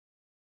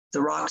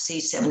the Roxy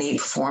 78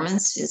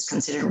 performance is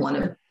considered one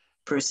of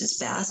Bruce's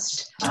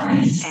best.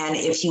 And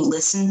if you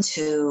listen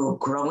to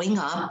Growing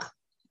Up,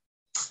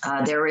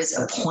 there is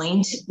a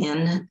point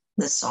in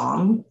the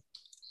song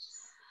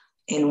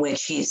in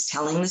which he's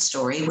telling the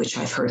story, which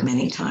I've heard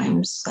many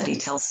times, but he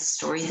tells the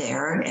story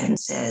there and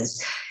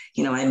says,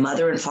 my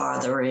mother and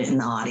father are in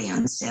the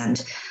audience,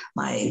 and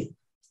my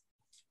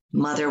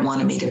mother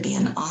wanted me to be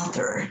an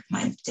author.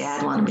 My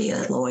dad wanted to be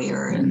a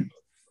lawyer. And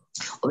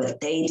what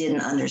they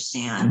didn't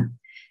understand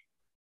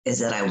is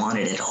that I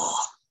wanted it all.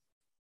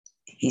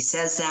 He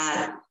says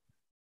that.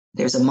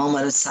 There's a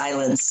moment of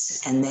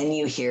silence, and then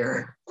you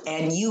hear,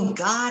 and you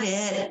got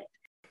it.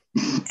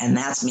 And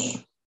that's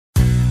me.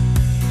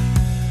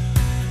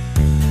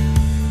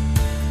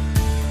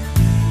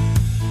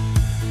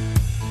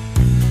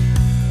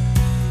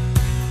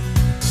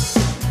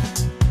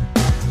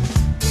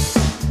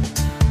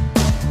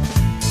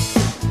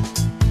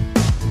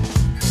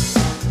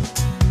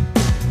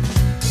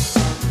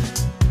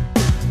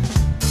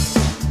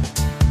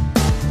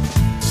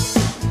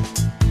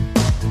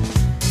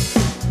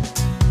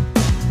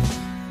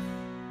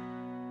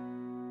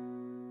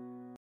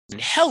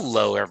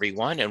 Hello,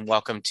 everyone, and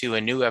welcome to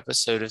a new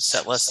episode of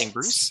Set Listing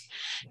Bruce,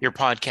 your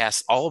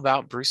podcast all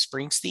about Bruce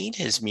Springsteen,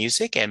 his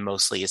music, and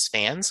mostly his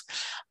fans.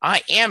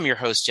 I am your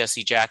host,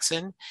 Jesse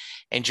Jackson,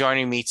 and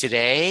joining me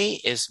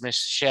today is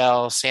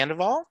Michelle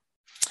Sandoval.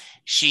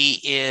 She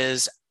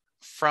is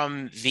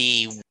from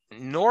the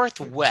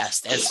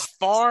Northwest, as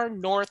far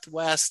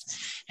northwest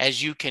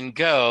as you can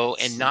go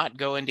and not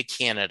go into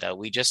Canada.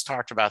 We just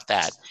talked about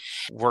that.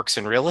 Works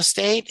in real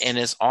estate and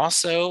is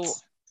also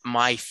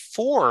my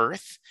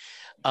fourth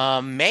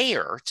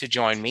mayor to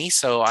join me.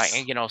 So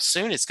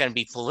soon it's going to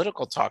be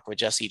political talk with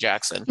Jesse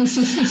Jackson.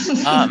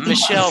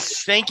 Michelle,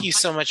 thank you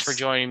so much for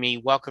joining me.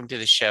 Welcome to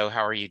the show.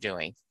 How are you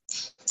doing?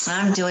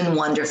 I'm doing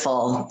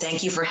wonderful.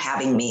 Thank you for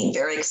having me.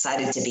 Very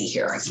excited to be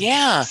here.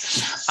 Yeah.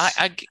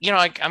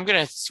 I'm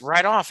going to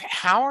right off.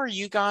 How are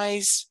you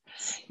guys?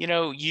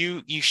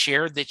 You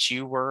shared that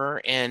you were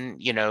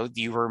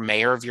you were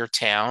mayor of your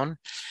town.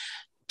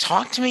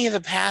 Talk to me of the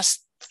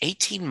past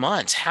 18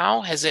 months.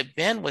 How has it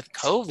been with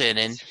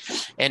COVID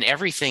and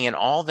everything and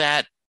all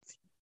that,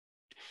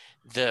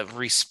 the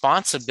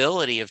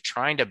responsibility of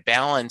trying to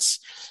balance,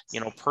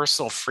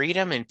 personal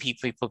freedom and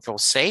people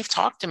safe?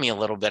 Talk to me a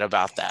little bit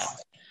about that.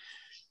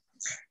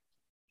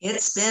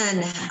 It's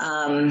been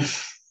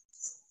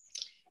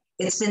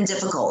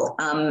difficult.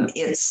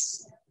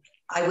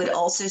 I would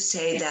also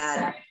say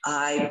that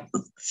I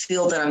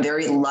feel that I'm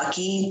very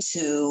lucky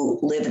to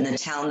live in the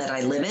town that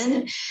I live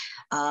in,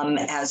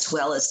 as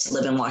well as to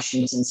live in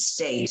Washington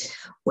State,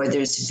 where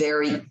there's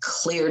very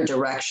clear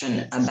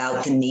direction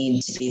about the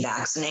need to be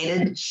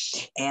vaccinated.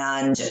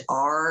 And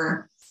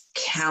our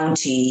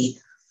county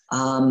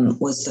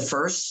was the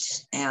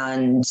first,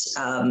 and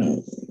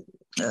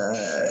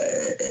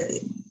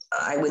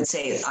I would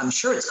say, I'm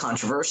sure it's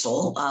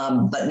controversial,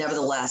 but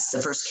nevertheless,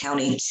 the first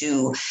county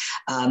to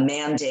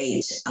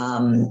mandate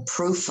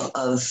proof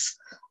of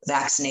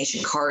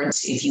vaccination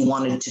cards if you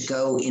wanted to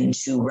go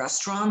into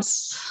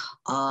restaurants.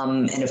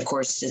 And of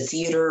course, the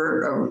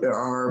theater,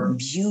 our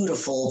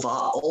beautiful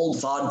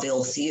old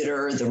vaudeville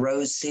theater, the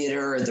Rose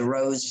Theater, the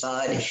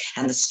Rosebud,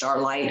 and the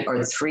Starlight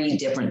are three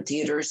different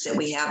theaters that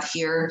we have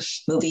here,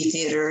 movie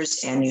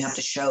theaters, and you have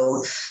to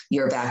show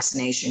your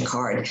vaccination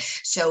card.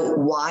 So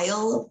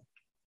while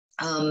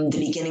the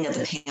beginning of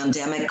the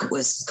pandemic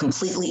was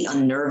completely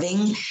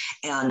unnerving,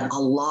 and a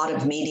lot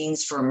of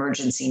meetings for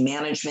emergency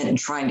management and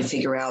trying to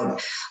figure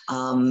out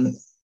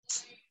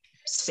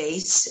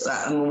space.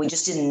 We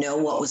just didn't know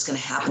what was going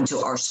to happen to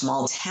our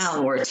small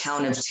town. We're a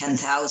town of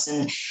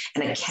 10,000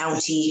 and a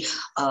county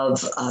of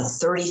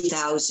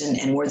 30,000,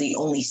 and we're the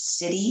only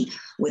city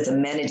with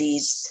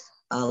amenities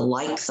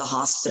like the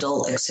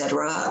hospital, et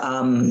cetera.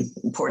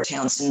 Port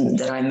Townsend,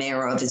 that I'm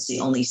mayor of, is the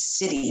only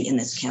city in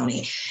this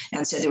county.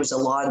 And so there was a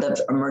lot of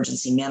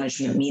emergency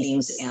management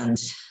meetings and,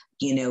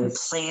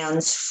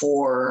 plans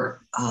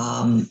for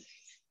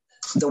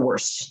the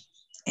worst.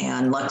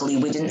 And luckily,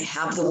 we didn't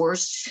have the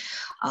worst.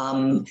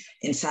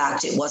 In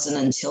fact, it wasn't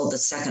until the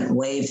second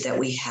wave that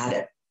we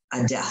had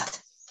a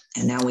death.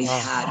 And now we've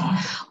had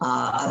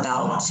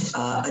about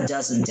a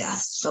dozen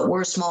deaths. But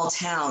we're a small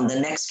town.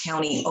 The next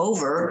county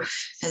over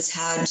has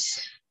had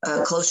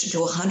closer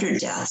to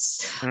 100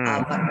 deaths.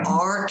 But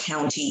our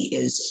county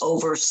is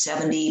over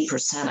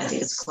 70%. I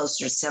think it's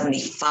closer to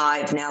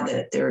 75 now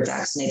that they're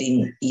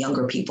vaccinating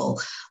younger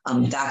people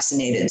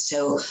vaccinated.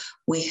 So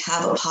we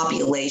have a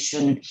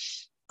population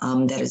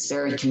that is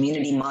very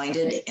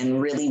community-minded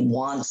and really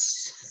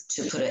wants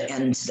to put an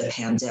end to the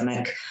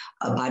pandemic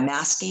by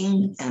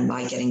masking and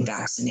by getting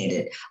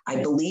vaccinated.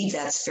 I believe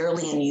that's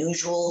fairly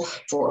unusual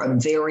for a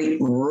very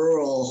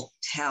rural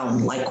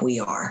town like we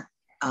are.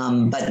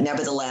 But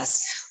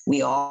nevertheless,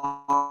 we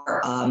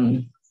are,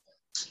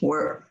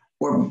 we're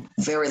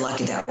very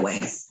lucky that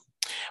way.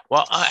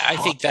 Well, I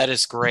think that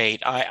is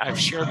great. I've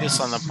shared this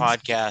on the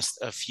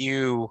podcast a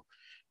few,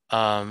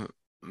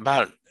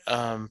 about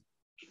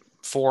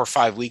 4 or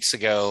 5 weeks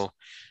ago.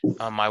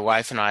 My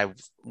wife and I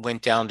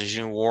went down to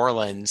New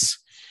Orleans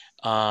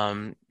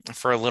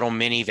for a little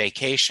mini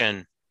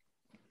vacation.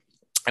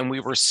 And we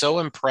were so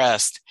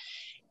impressed.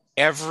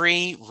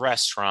 Every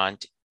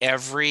restaurant,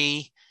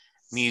 every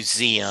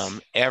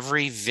museum,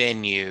 every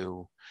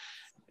venue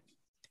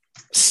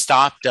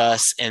stopped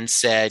us and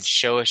said,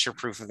 show us your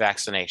proof of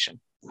vaccination.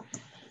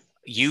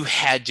 You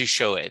had to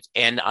show it.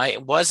 And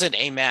it wasn't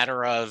a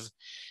matter of,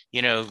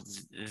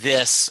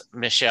 this,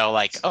 Michelle,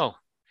 like, oh,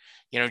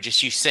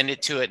 just you send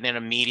it to it and then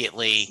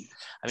immediately,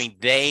 I mean,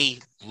 they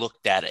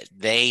looked at it.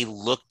 They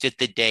looked at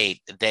the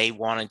date. They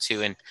wanted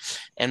to.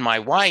 And my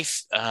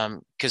wife,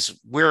 because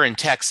we're in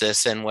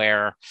Texas and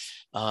where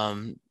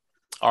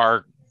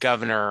our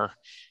governor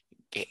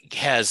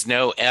has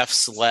no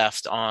F's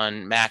left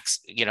on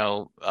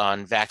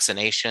on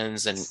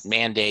vaccinations and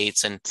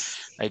mandates, and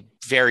I'm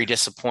very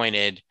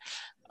disappointed.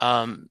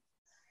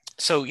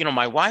 So,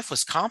 my wife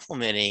was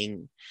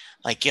complimenting,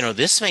 like,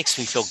 this makes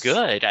me feel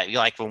good.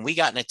 Like when we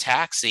got in a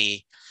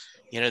taxi,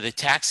 the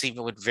taxi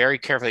would very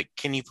carefully,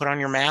 can you put on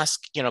your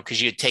mask?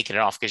 Because you had taken it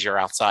off because you're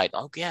outside.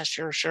 Oh yeah,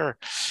 sure.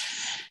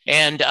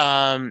 And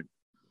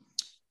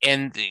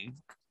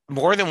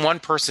more than one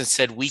person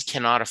said we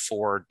cannot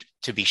afford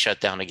to be shut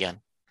down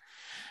again.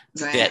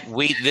 Right. That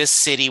this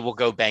city will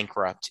go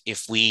bankrupt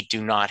if we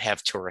do not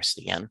have tourists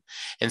again.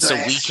 And so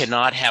we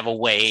cannot have a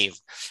wave.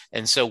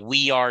 And so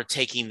we are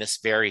taking this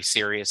very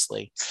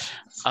seriously.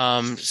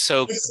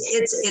 So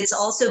it's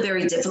also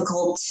very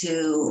difficult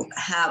to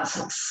have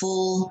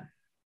full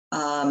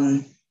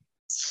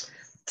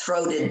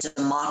throated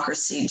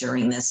democracy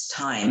during this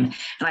time.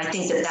 And I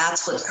think that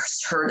that's what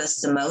hurt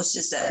us the most,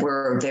 is that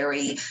we're a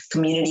very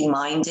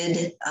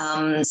community-minded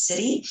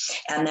city,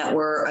 and that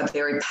we're a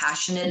very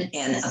passionate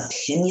and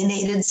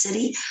opinionated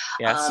city.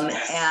 Yes.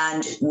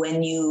 And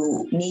when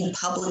you need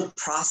public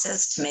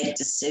process to make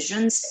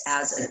decisions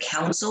as a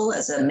council,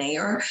 as a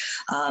mayor,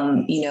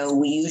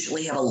 we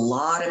usually have a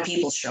lot of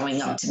people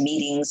showing up to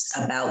meetings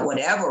about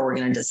whatever we're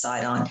going to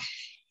decide on.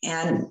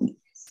 And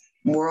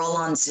we're all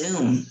on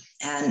Zoom.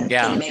 And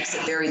it makes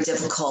it very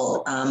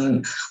difficult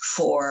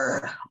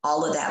for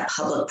all of that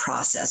public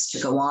process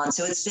to go on.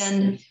 So it's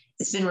been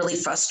really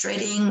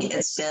frustrating.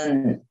 It's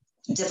been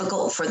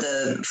difficult for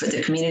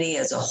the community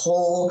as a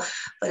whole,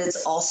 but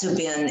it's also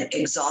been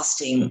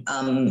exhausting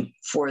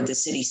for the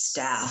city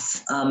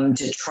staff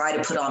to try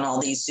to put on all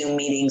these Zoom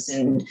meetings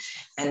and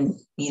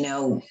it's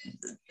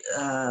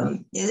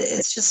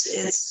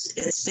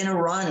been a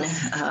run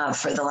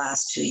for the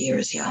last 2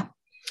 years. Yeah.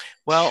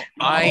 Well,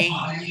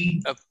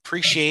 I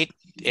appreciate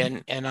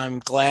and I'm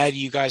glad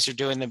you guys are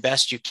doing the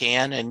best you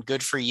can, and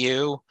good for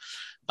you.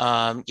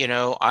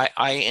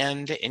 I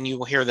end, and you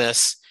will hear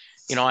this,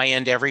 I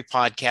end every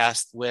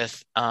podcast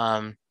with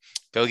go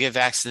get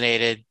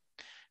vaccinated,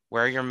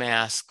 wear your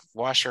mask,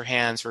 wash your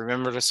hands,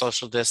 remember to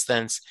social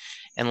distance,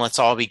 and let's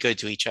all be good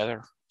to each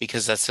other,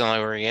 because that's the only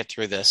way we're going to get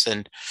through this.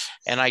 And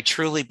I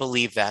truly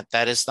believe that.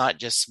 That is not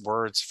just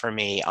words for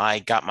me. I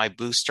got my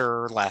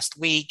booster last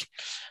week.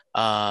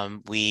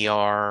 We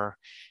are,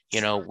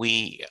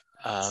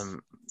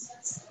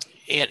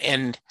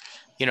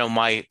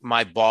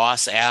 my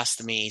boss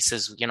asked me, he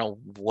says,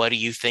 what do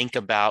you think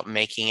about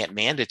making it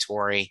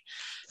mandatory?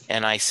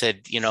 And I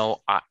said,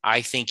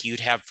 I think you'd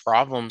have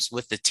problems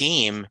with the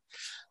team,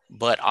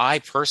 but I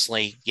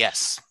personally,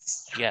 yes,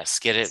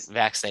 get it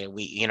vaccinated.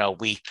 We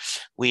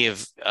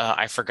have,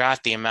 I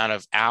forgot the amount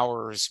of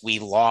hours we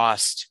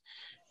lost,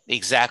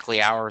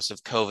 exactly hours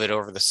of COVID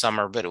over the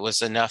summer, but it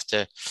was enough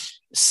to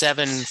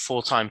 7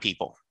 full-time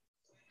people.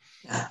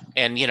 Yeah.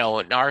 And,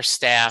 our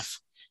staff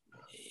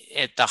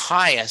at the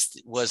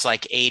highest was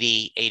like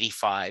 80,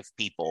 85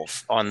 people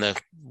on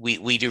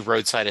we do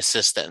roadside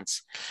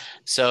assistance.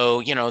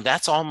 So,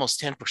 that's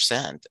almost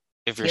 10%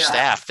 of your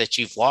staff that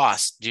you've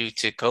lost due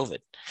to COVID.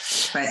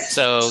 Right.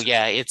 So,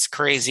 it's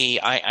crazy.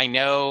 I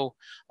know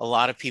a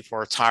lot of people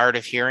are tired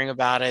of hearing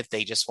about it.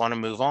 They just want to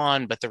move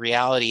on. But the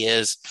reality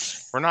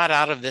is we're not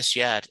out of this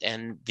yet.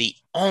 And the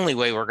only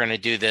way we're going to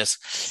do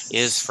this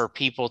is for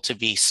people to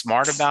be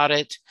smart about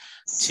it,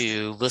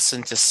 to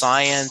listen to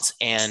science.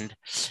 And,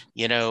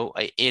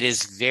 it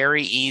is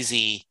very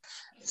easy.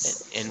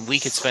 And we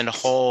could spend a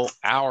whole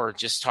hour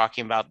just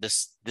talking about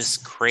this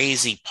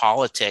crazy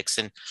politics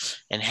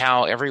and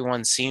how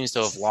everyone seems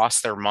to have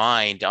lost their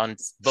mind on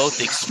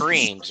both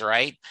extremes,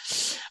 right?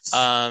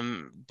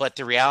 But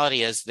the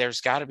reality is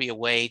there's got to be a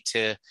way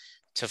to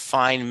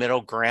find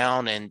middle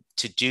ground and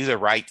to do the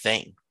right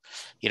thing,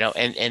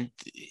 and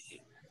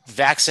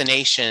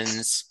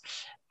vaccinations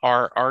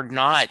are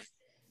not,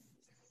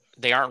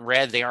 they aren't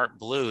red, they aren't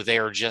blue. They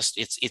are just,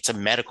 it's a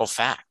medical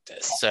fact.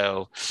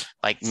 So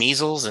like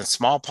measles and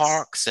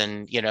smallpox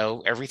and,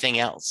 everything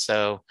else.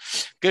 So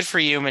good for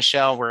you,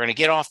 Michelle. We're going to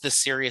get off this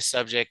serious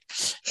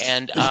subject.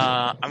 And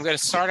I'm going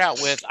to start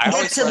out with,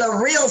 the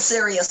real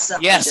serious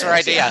subject. Yes,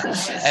 right. Yeah.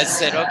 I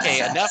said,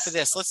 okay, enough of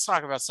this. Let's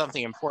talk about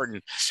something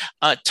important.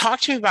 Talk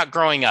to me about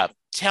growing up.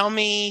 Tell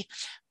me,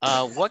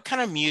 what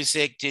kind of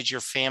music did your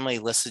family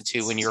listen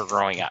to when you were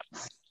growing up?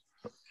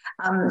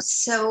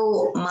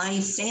 So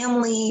my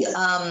family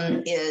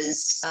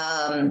is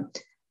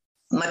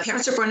my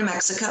parents are born in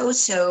Mexico,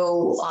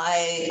 so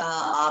I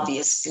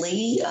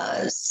obviously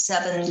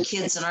 7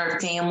 kids in our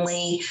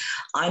family.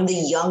 I'm the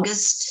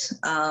youngest.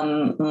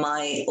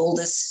 My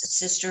oldest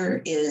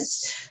sister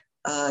is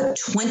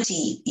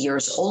 20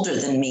 years older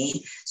than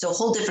me, so a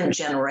whole different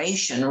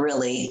generation,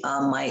 really.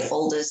 My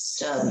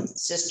oldest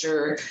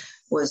sister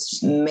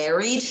was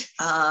married,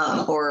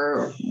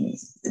 or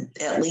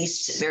at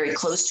least very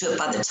close to it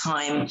by the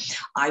time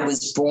I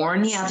was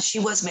born. Yeah, she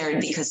was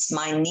married because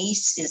my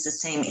niece is the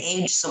same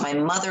age. So my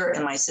mother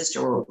and my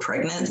sister were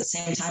pregnant at the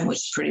same time, which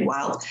is pretty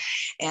wild.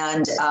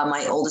 And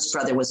my oldest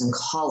brother was in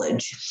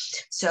college.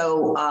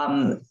 So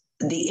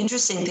the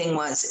interesting thing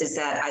is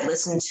that I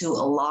listened to a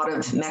lot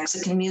of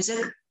Mexican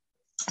music.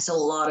 So a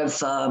lot of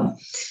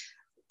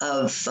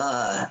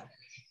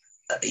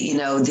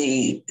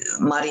the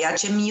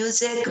mariachi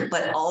music,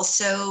 but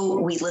also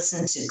we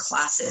listened to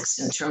classics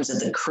in terms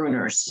of the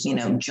crooners.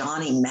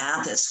 Johnny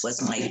Mathis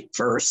was my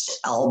first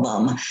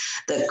album,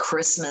 the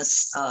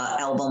Christmas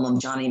album of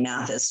Johnny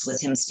Mathis, with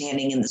him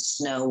standing in the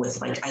snow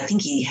with, I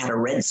think he had a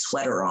red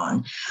sweater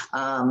on.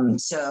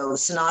 So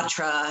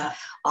Sinatra,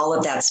 all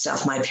of that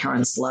stuff my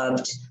parents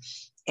loved.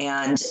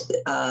 And,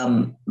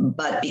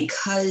 but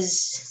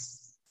because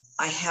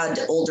I had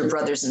older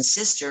brothers and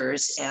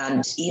sisters,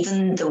 and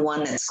even the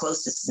one that's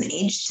closest in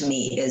age to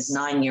me is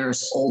 9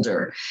 years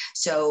older.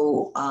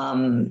 So,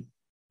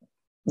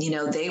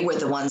 they were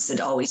the ones that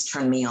always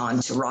turned me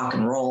on to rock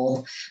and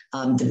roll,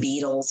 the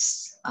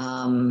Beatles,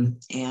 and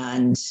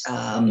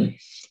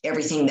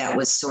everything that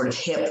was sort of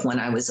hip when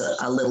I was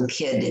a little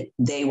kid,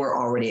 they were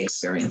already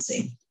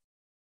experiencing.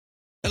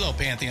 Hello,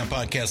 Pantheon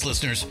Podcast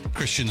listeners.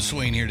 Christian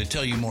Swain here to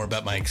tell you more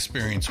about my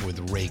experience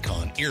with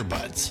Raycon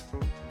earbuds.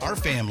 Our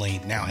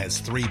family now has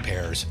 3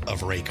 pairs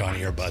of Raycon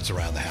earbuds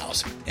around the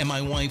house, and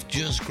my wife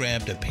just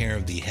grabbed a pair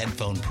of the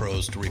Headphone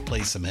Pros to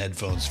replace some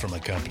headphones from a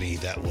company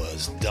that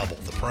was double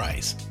the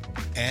price.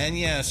 And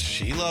yes,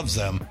 she loves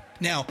them.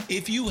 Now,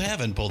 if you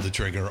haven't pulled the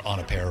trigger on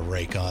a pair of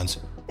Raycons,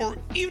 or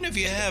even if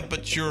you have,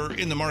 but you're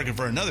in the market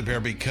for another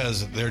pair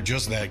because they're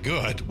just that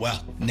good,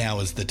 well, now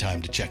is the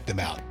time to check them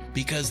out,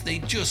 because they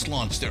just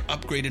launched their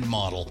upgraded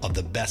model of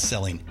the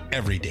best-selling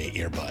everyday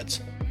earbuds.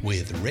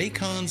 With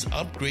Raycon's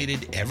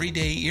upgraded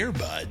everyday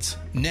earbuds,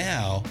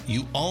 now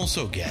you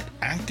also get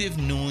active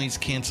noise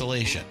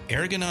cancellation,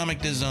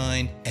 ergonomic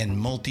design, and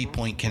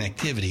multi-point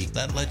connectivity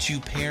that lets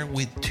you pair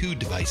with 2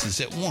 devices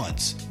at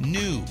once.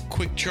 New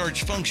quick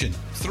charge function,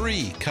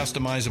 3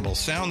 customizable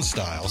sound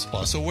styles,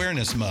 plus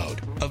awareness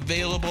mode.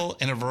 Available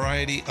in a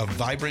variety of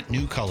vibrant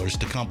new colors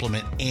to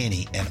complement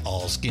any and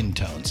all skin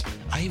tones.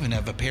 I even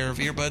have a pair of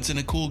earbuds in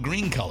a cool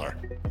green color.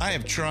 I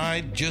have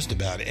tried just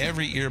about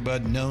every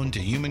earbud known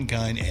to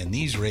humankind, and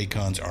these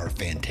Raycons are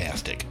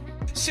fantastic.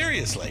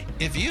 Seriously,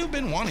 if you've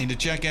been wanting to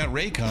check out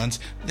Raycons,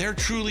 there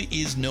truly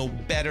is no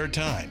better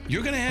time.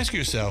 You're going to ask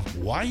yourself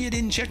why you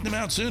didn't check them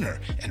out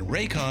sooner, and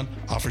Raycon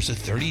offers a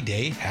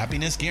 30-day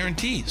happiness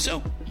guarantee.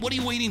 So what are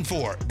you waiting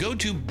for? Go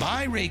to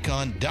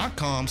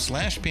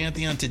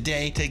buyraycon.com/Pantheon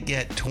today to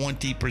get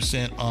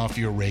 20% off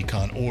your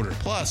Raycon order,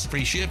 plus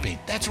free shipping.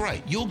 That's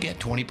right, you'll get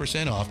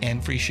 20% off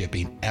and free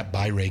shipping at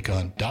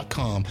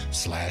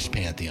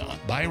buyraycon.com/Pantheon.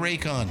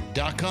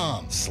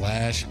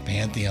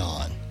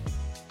 buyraycon.com/Pantheon.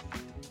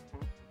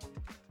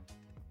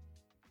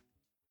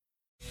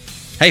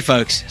 Hey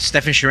folks,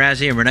 Stefan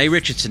Shirazi and Renee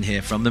Richardson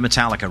here from the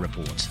Metallica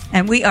Report.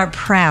 And we are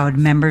proud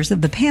members of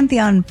the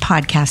Pantheon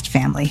podcast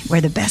family, where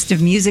the best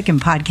of music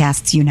and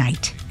podcasts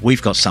unite.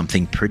 We've got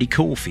something pretty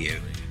cool for you.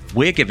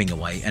 We're giving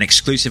away an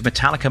exclusive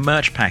Metallica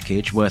merch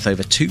package worth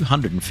over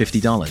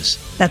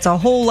 $250. That's a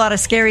whole lot of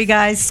Scary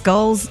Guys,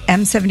 Skulls,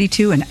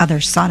 M72, and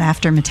other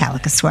sought-after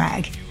Metallica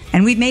swag.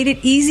 And we've made it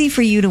easy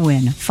for you to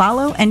win.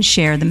 Follow and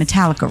share the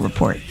Metallica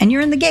Report, and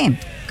you're in the game.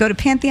 Go to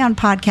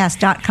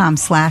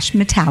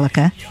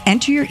pantheonpodcast.com/Metallica,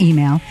 enter your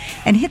email,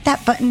 and hit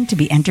that button to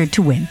be entered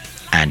to win.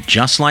 And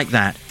just like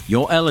that,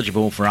 you're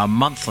eligible for our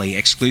monthly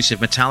exclusive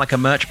Metallica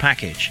merch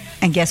package.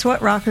 And guess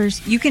what,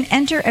 rockers? You can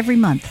enter every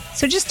month,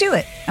 so just do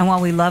it. And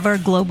while we love our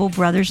global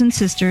brothers and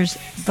sisters,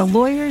 the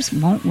lawyers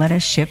won't let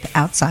us ship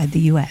outside the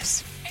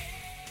U.S.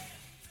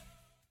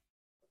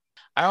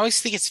 I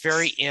always think it's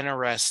very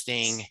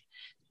interesting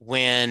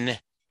when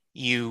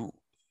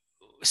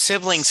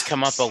siblings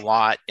come up a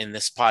lot in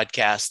this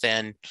podcast,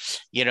 and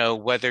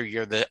whether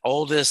you're the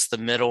oldest, the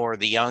middle, or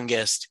the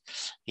youngest,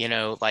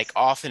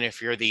 often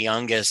if you're the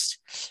youngest,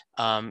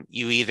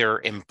 you either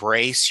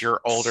embrace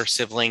your older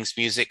siblings'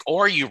 music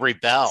or you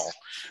rebel,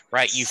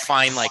 right? You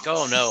find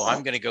oh no,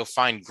 I'm going to go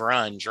find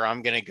grunge, or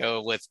I'm going to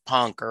go with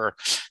punk, or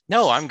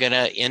no, I'm going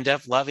to end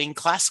up loving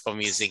classical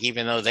music,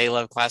 even though they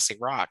love classic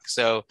rock.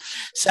 So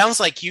sounds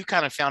like you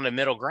kind of found a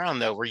middle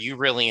ground though, where you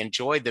really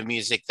enjoyed the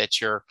music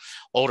that your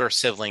older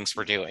siblings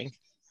were doing.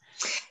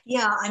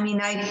 Yeah. I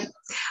mean, I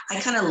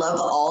kind of love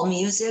all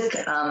music.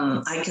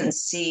 I can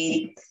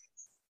see,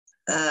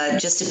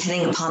 just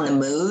depending upon the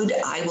mood,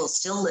 I will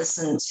still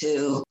listen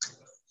to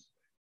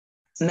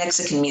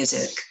Mexican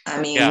music. I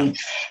mean, yeah.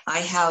 I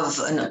have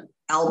an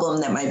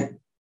album that my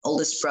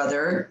oldest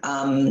brother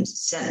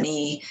sent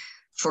me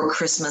for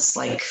Christmas,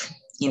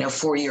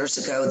 4 years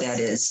ago. That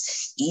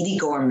is Edie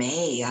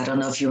Gourmet. I don't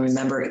know if you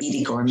remember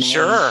Edie Gourmet.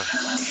 Sure.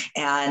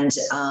 And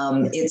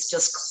it's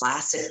just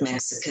classic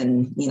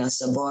Mexican,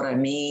 Sabor a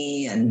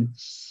mi, and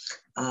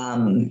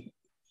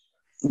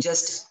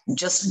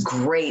just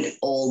great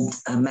old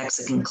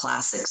Mexican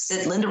classics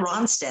that Linda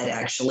Ronstadt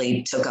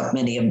actually took up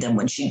many of them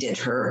when she did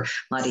her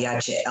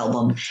mariachi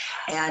album.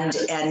 And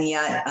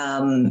yet,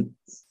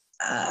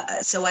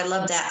 so I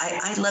love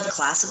that. I love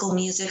classical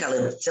music. I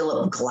love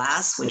Philip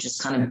Glass, which is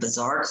kind of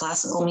bizarre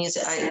classical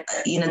music. I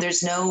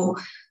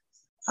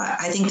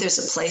think there's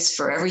a place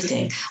for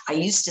everything. I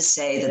used to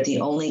say that the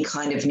only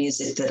kind of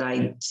music that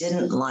I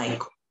didn't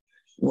like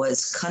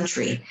was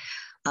country.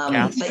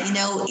 But,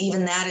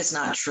 even that is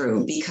not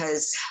true,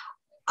 because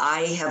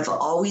I have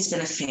always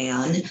been a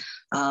fan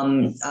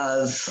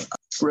of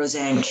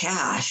Rosanne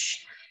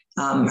Cash.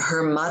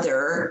 Her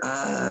mother,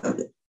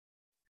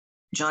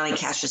 Johnny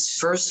Cash's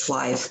first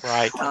wife,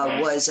 right,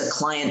 was a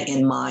client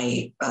in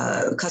my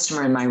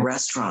customer in my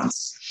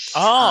restaurants.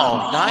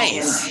 Oh,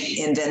 nice.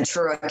 In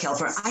Ventura,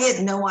 California. I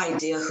had no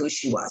idea who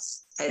she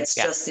was. It's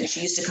just that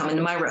she used to come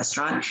into my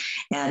restaurant,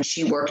 and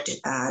she worked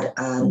at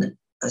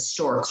a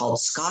store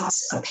called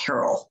Scott's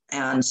Apparel.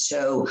 And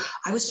so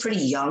I was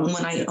pretty young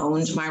when I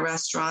owned my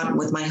restaurant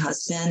with my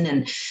husband,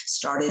 and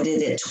started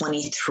it at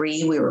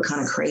 23. We were kind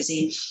of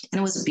crazy. And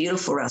it was a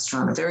beautiful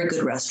restaurant, a very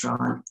good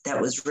restaurant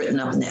that was written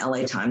up in the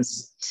LA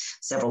Times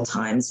several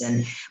times.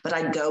 But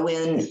I'd go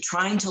in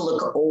trying to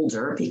look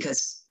older,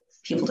 because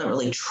people don't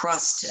really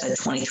trust a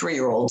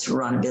 23-year-old to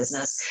run a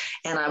business.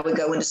 And I would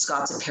go into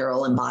Scott's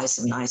Apparel and buy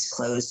some nice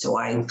clothes so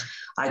I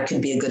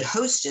could be a good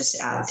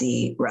hostess at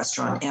the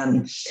restaurant.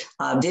 And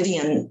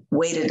Vivian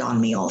waited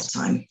on me all the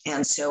time.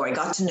 And so I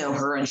got to know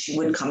her, and she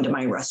would come to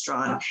my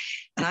restaurant,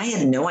 and I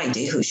had no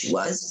idea who she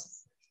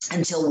was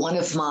until one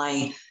of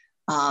my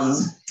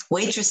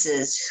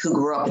waitresses who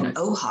grew up in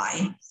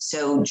Ojai.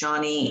 So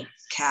Johnny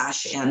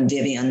Cash and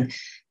Vivian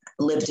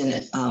lived in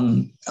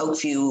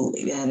Oakview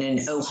and in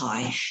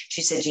Ojai.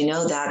 She said,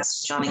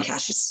 that's Johnny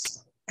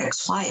Cash's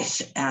ex-wife.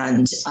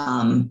 And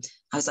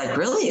I was like,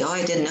 really? Oh,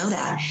 I didn't know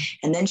that.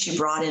 And then she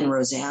brought in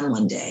Roseanne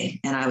one day,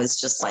 and I was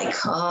just like,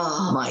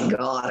 oh my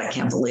God, I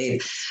can't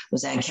believe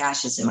Roseanne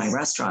Cash is in my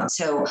restaurant.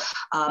 So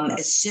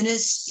as soon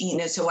as,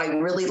 so I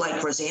really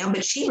liked Roseanne,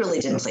 but she really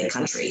didn't play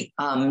country.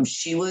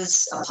 She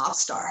was a pop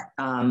star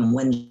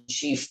when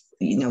she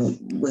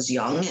was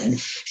young, and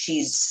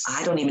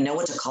I don't even know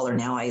what to call her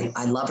now.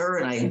 I love her,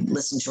 and I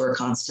listen to her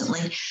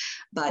constantly,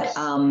 but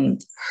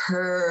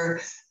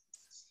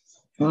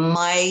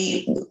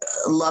my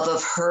love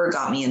of her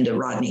got me into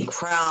Rodney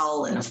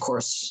Crowell, and of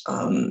course,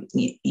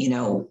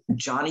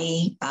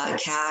 Johnny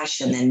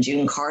Cash, and then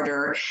June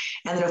Carter.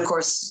 And then of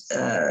course,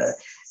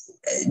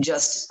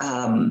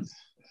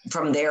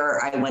 from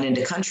there, I went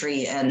into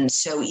country. And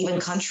so even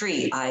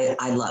country,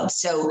 I love.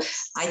 So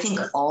I think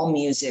all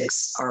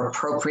musics are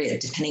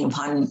appropriate depending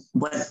upon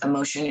what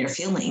emotion you're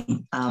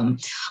feeling. And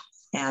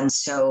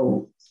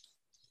so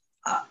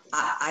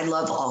I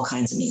love all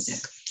kinds of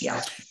music.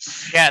 Yeah.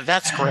 Yeah,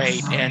 that's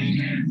great.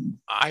 And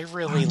I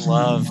really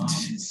loved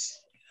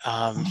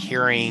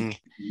hearing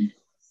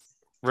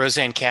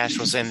Roseanne Cash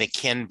was in the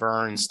Ken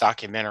Burns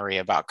documentary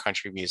about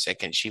country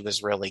music, and she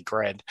was really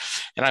good.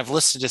 And I've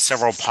listened to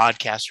several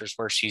podcasters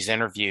where she's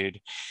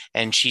interviewed,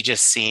 and she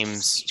just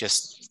seems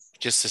just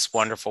this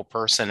wonderful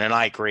person. And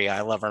I agree.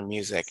 I love her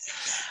music.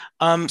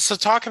 So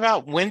talk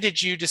about, when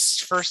did you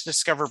first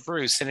discover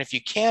Bruce? And if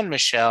you can,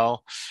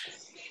 Michelle,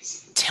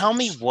 tell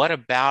me what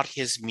about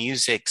his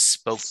music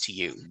spoke to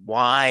you.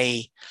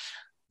 Why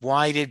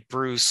did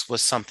Bruce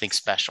was something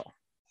special?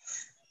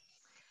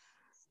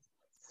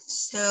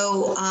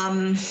 So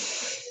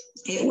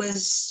it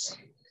was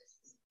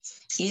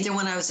either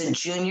when I was a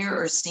junior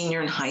or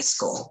senior in high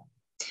school.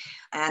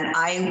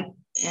 And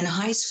in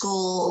high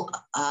school,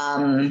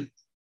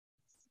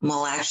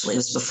 actually it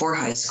was before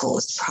high school. It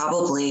was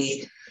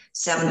probably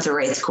 7th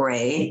or 8th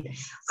grade.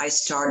 I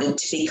started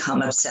to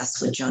become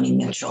obsessed with Joni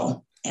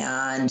Mitchell.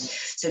 And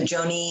so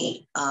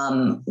Joni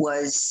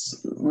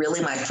was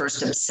really my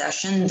first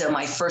obsession, though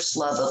my first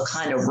love of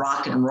kind of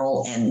rock and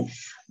roll and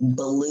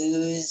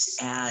blues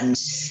and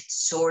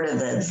sort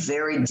of a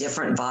very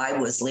different vibe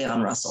was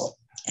Leon Russell.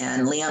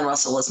 And Leon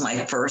Russell was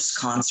my first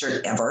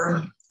concert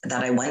ever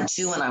that I went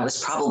to when I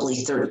was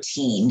probably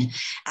 13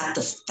 at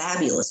the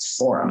fabulous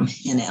Forum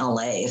in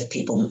LA, if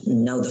people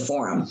know the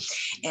Forum.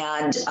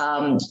 And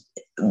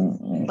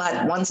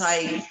but once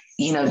I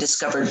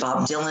discovered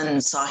Bob Dylan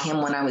and saw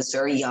him when I was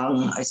very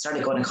young, I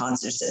started going to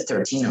concerts at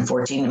 13 and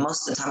 14. And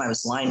most of the time I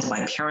was lying to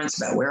my parents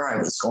about where I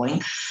was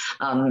going.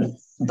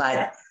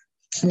 But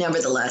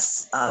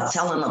nevertheless,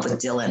 fell in love with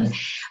Dylan.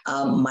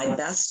 My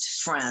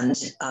best friend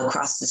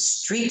across the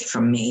street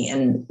from me,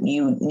 and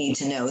you need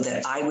to know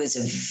that I was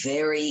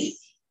very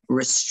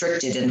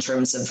restricted in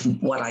terms of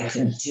what I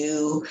could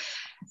do,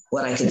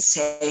 what I could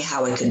say,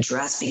 how I could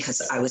dress,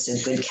 because I was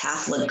a good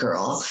Catholic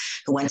girl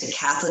who went to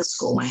Catholic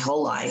school my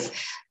whole life.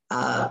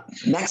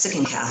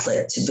 Mexican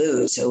Catholic to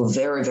boot, so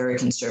very, very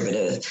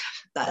conservative.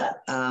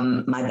 But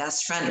my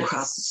best friend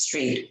across the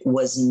street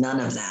was none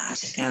of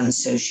that. And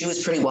so she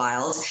was pretty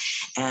wild.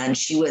 And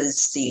she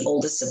was the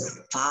oldest of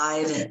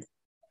 5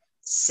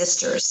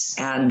 sisters.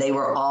 And they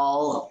were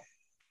all,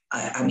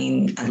 I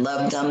mean, I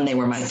loved them. They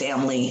were my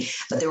family,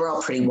 but they were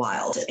all pretty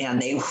wild.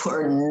 And they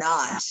were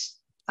not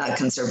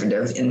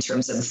conservative in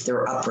terms of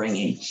their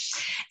upbringing.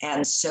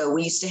 And so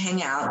we used to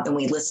hang out and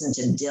we listened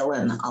to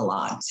Dylan a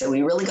lot. So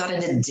we really got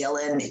into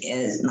Dylan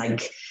in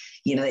like,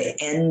 you know,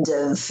 the end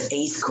of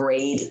 8th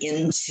grade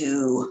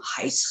into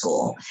high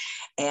school.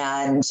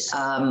 And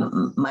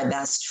my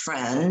best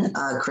friend,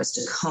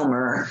 Krista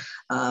Comer,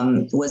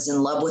 was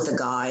in love with a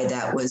guy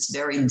that was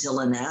very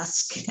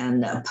Dylan-esque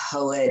and a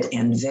poet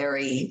and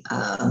very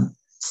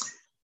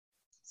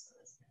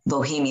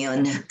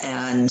bohemian,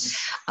 and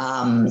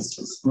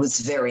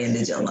was very into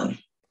Dylan.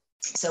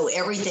 So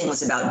everything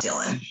was about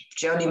Dylan,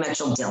 Joni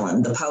Mitchell,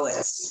 Dylan, the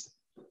poets.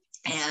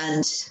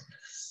 And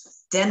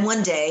then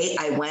one day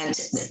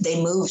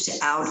they moved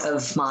out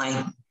of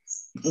my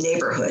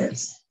neighborhood.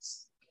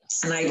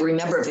 And I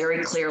remember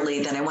very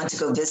clearly that I went to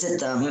go visit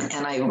them,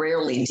 and I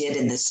rarely did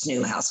in this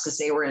new house because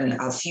they were in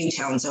a few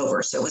towns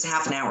over. So it was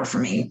half an hour for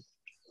me.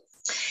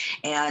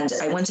 And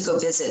I went to go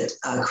visit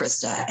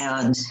Krista,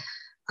 and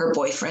her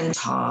boyfriend,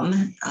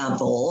 Tom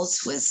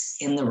Bowles, was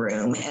in the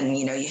room. And,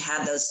 you know, you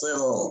had those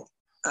little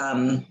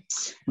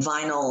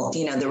vinyl,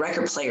 you know, the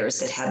record players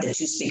that had the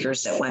 2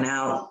 speakers that went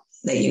out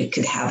that you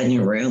could have in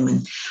your room.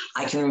 And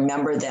I can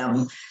remember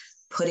them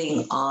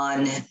putting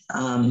on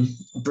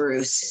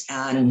Bruce,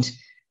 and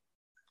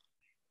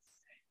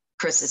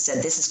Krista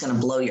said, "This is going to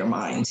blow your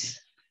mind."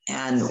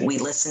 And we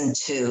listened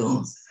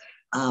to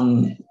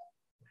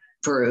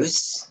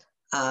Bruce,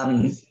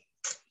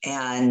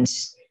 and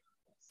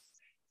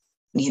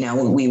you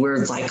know, we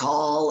were like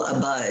all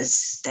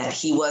abuzz that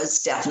he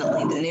was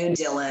definitely the new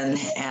Dylan,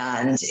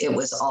 and it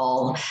was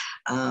all,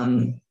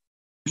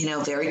 you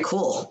know, very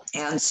cool.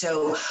 And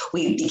so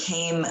we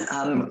became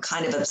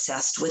kind of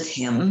obsessed with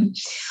him.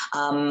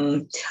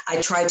 I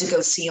tried to go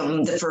see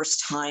him the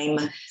first time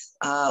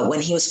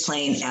when he was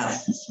playing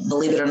at,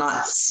 believe it or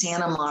not,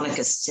 Santa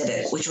Monica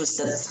Civic, which was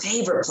the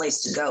favorite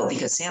place to go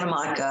because Santa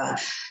Monica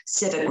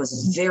Civic was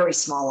a very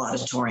small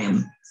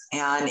auditorium.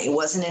 And it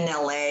wasn't in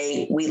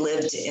LA. We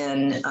lived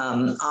in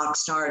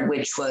Oxnard,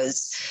 which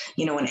was,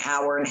 you know, an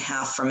hour and a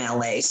half from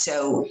LA.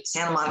 So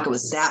Santa Monica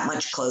was that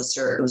much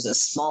closer. It was a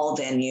small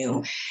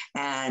venue.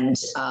 And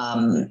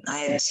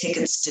I had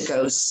tickets to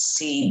go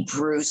see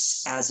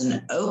Bruce as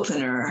an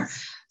opener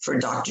for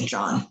Dr.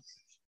 John,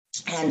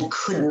 and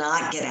could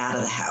not get out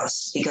of the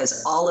house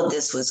because all of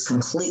this was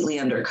completely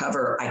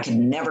undercover. I could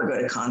never go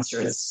to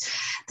concerts.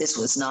 This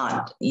was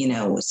not, you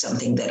know,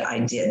 something that I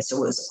did. So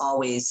it was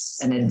always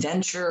an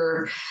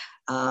adventure.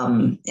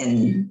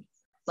 And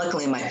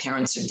luckily my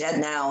parents are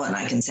dead now, and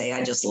I can say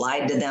I just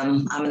lied to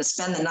them. I'm going to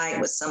spend the night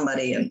with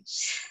somebody. And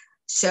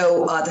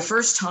so the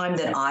first time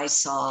that I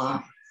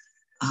saw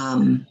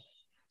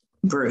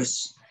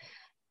Bruce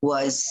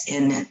was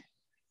in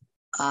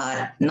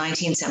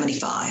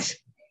 1975.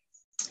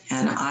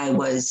 And I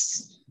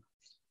was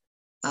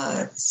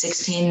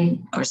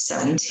 16 or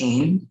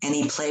 17, and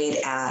he played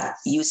at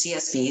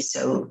UCSB,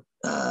 so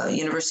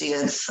University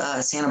of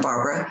Santa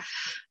Barbara,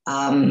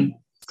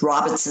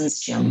 Robinson's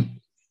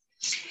gym.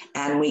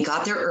 And we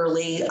got there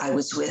early. I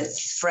was with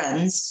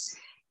friends,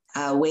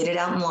 waited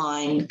out in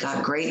line,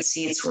 got great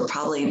seats. We're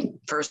probably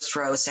first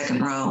row,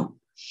 second row.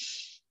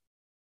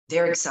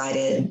 Very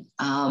excited.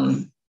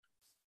 And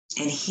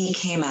he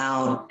came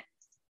out,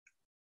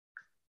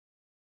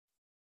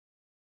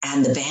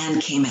 and the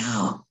band came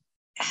out,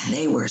 and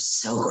they were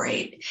so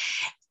great.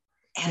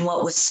 And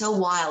what was so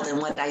wild, and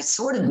what I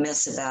sort of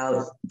miss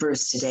about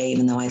Bruce today,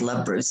 even though I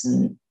love Bruce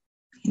and,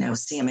 you know,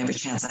 see him every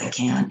chance I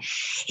can,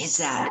 is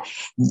that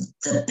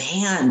the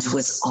band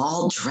was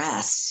all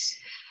dressed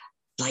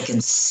like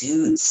in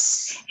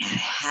suits and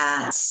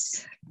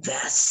hats,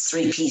 vests,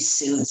 3-piece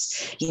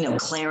suits. You know,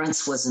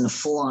 Clarence was in a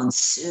full-on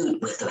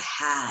suit with a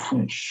hat,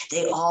 and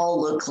they all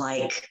look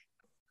like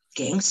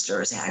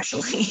gangsters,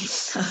 actually.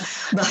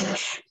 But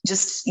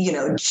just, you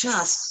know,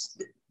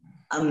 just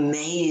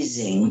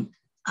amazing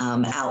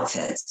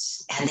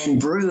outfits. And then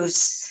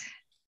Bruce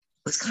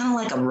was kind of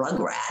like a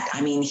rugrat.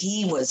 I mean,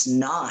 he was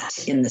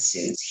not in the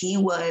suits.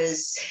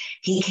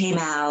 He came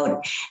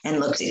out and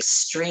looked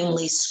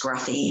extremely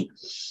scruffy,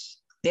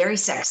 very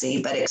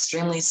sexy, but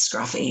extremely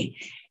scruffy.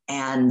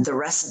 And the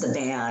rest of the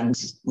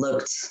band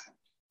looked,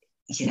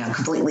 you know,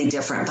 completely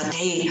different. But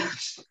they,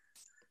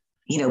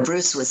 you know,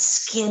 Bruce was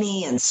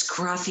skinny and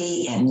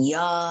scruffy and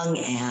young,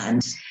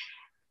 and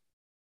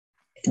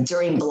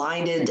during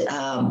Blinded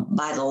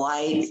by the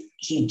Light,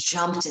 he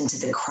jumped into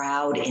the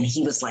crowd and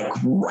he was like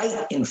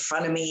right in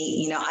front of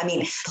me. You know, I mean,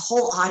 the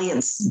whole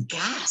audience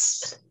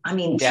gasped. I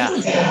mean,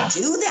 people didn't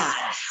do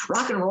that.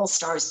 Rock and roll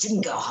stars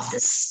didn't go off the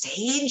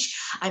stage.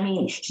 I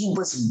mean, he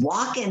was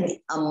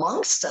walking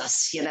amongst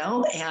us, you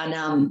know,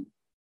 and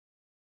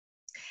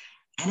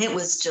it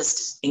was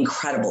just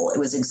incredible. It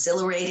was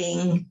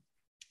exhilarating.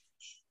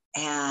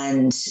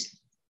 And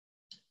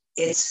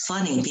it's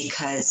funny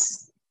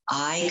because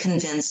I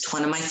convinced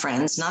one of my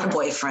friends, not a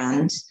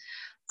boyfriend,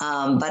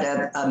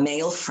 but a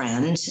male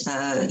friend,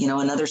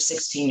 another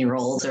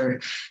 16-year-old,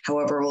 or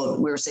however old,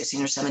 we were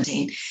 16 or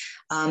 17,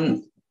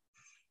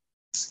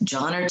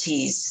 John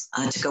Ortiz,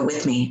 to go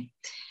with me.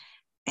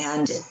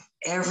 And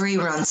every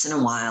once in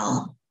a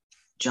while,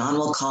 John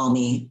will call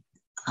me.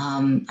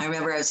 I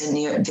remember I was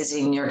in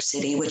visiting New York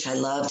City, which I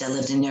loved. I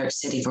lived in New York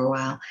City for a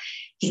while.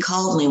 He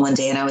called me one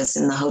day, and I was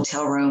in the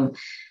hotel room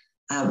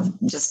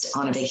just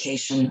on a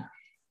vacation.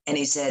 And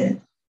he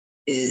said,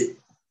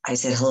 I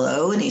said,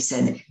 hello. And he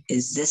said,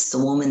 is this the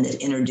woman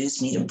that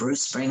introduced me to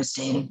Bruce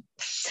Springsteen?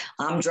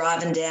 I'm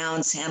driving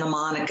down Santa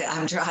Monica.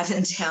 I'm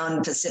driving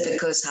down Pacific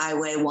Coast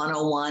Highway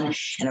 101,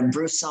 and a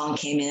Bruce song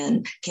came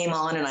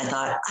on. And I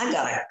thought, I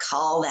got to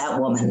call that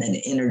woman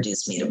that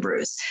introduced me to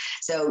Bruce.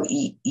 So,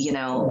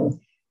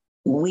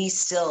 we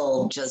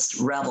still just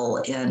revel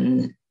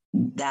in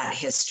that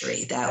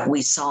history that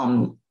we saw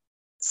him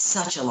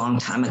such a long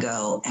time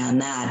ago,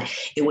 and that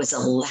it was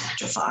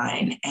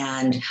electrifying.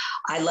 And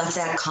I left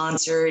that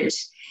concert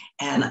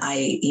and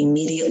I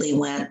immediately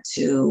went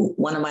to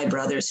one of my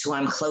brothers who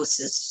I'm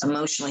closest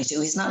emotionally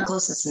to. He's not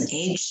closest in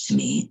age to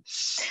me,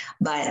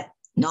 but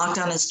knocked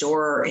on his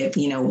door at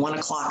 1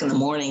 o'clock in the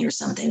morning or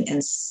something,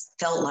 and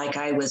felt like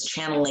I was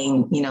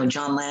channeling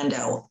John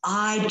Lando.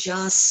 I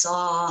just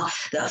saw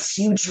the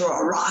future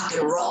of rock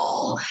and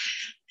roll,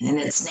 and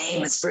its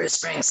name is Bruce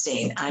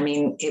Springsteen. I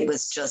mean,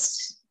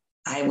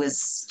 I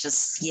was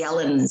just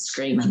yelling and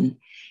screaming,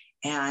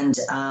 and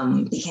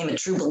became a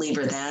true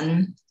believer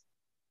then.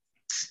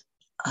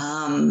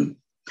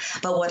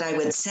 But what I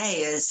would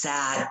say is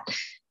that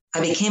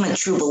I became a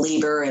true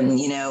believer, and,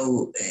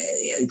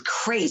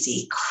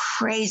 crazy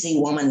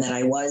woman that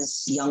I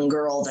was, young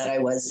girl that I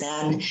was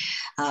then.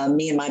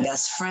 Me and my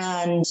best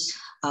friend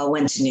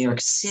went to New York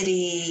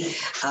City.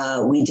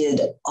 We did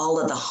all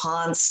of the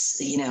haunts,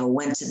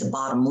 went to the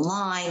Bottom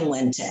Line,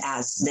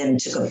 then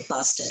took a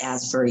bus to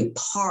Asbury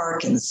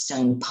Park and the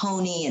Stone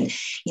Pony. And,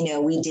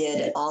 we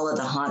did all of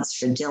the haunts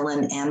for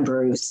Dylan and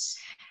Bruce.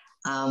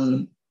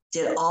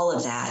 Did all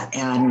of that,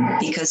 and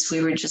because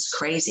we were just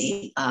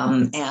crazy.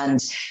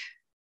 And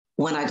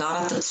when I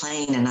got off the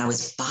plane and I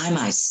was by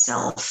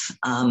myself,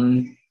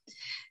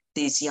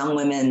 these young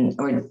women,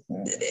 I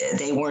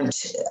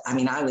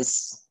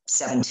was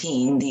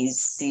 17.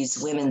 These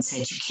women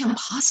said, you can't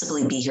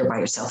possibly be here by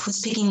yourself.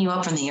 Who's picking you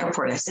up from the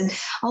airport? I said,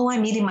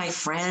 I'm meeting my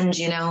friend,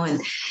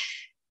 and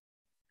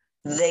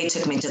they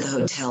took me to the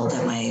hotel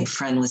that my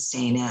friend was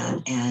staying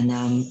at.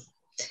 And,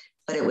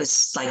 but it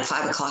was like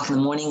 5 o'clock in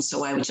the morning.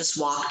 So I just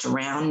walked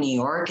around New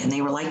York, and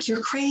they were like,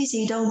 you're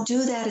crazy. Don't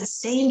do that.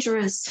 It's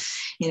dangerous.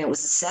 It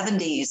was the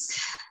 70s.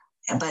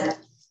 But,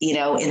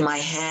 in my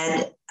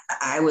head,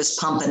 I was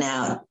pumping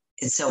out,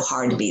 it's so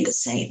hard to be the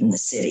saint in the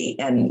city.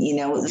 And,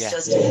 it was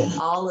just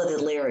all of the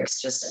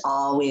lyrics just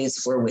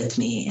always were with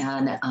me.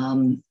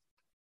 And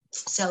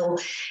so,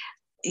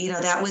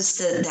 that was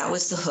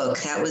the hook.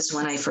 That was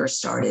when I first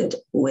started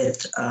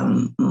with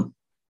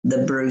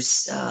the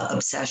Bruce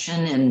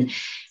obsession.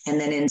 And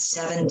then in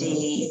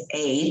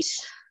 78,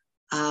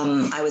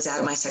 I was out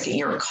of my second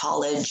year of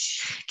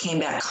college, came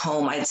back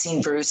home. I'd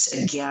seen Bruce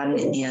again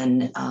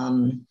in,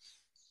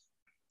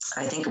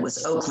 I think it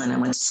was Oakland. I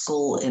went to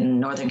school in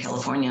Northern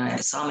California. I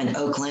saw him in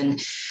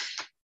Oakland.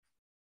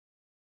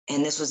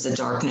 And this was the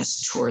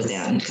Darkness tour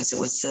then, because it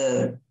was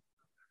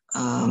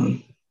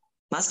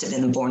must have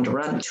been the Born to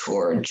Run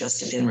tour,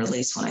 just had been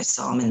released when I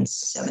saw him in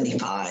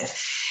 75.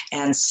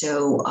 And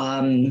so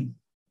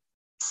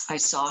I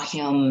saw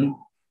him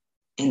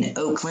in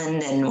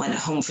Oakland and went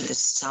home for the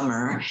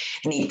summer,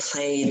 and he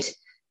played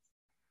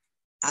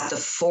at the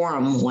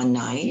Forum one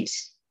night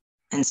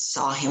and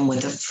saw him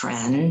with a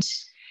friend.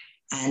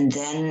 And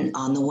then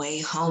on the way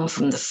home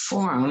from the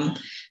Forum,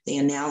 they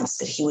announced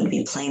that he would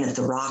be playing at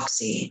the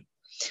Roxy,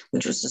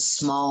 which was a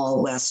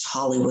small West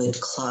Hollywood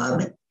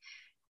club,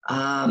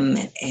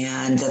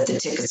 and that the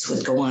tickets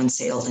would go on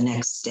sale the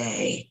next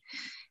day.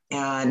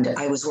 And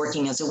I was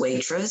working as a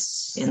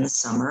waitress in the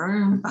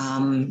summer,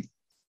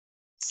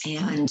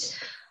 and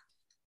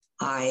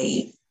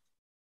I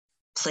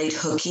played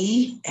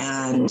hooky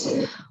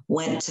and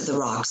went to the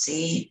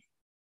Roxy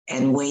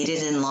and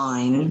waited in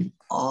line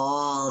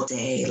all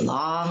day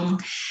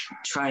long,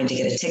 trying to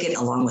get a ticket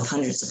along with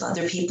hundreds of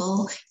other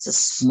people. It's a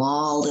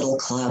small little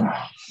club.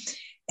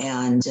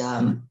 And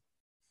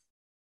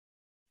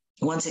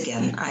once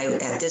again,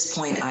 at this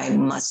point, I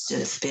must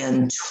have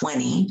been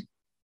 20.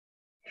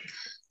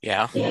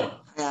 Yeah.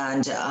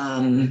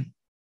 And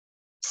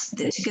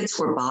the tickets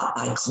were bought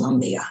by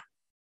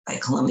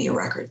Columbia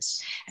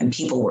Records, and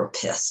people were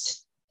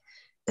pissed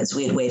because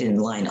we had waited in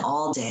line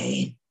all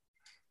day,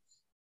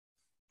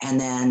 and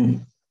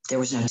then there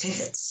was no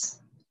tickets.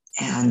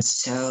 And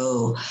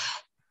so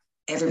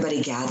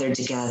everybody gathered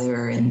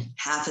together, and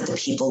half of the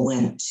people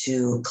went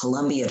to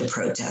Columbia to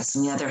protest,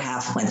 and the other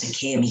half went to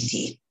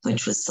KMET,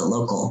 which was the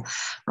local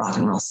rock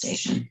and roll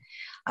station.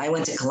 I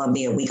went to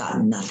Columbia. We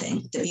got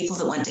nothing. The people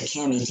that went to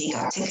KMET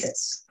got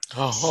tickets.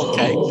 Oh,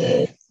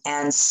 okay.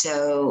 And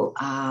so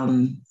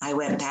I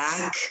went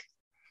back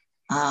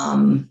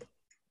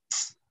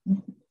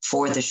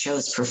for the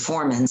show's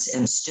performance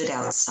and stood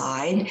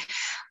outside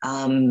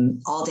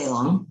all day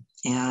long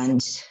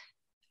and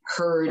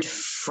heard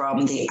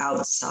from the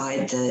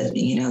outside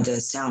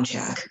the sound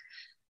check.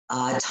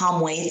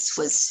 Tom Waits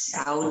was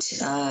out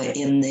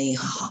in the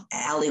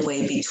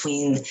alleyway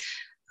between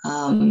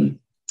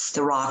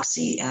the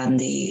Roxy and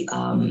the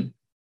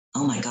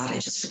oh my God, I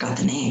just forgot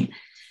the name.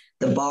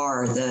 The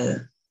bar,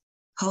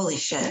 holy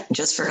shit,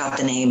 just forgot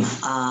the name.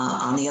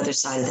 On the other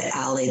side of the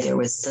alley, there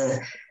was I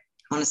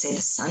want to say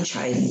the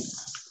Sunshine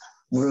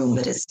Room,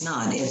 but it's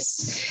not.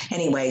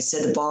 Anyway, so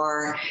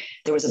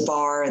there was a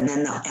bar and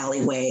then the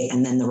alleyway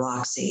and then the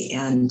Roxy.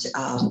 And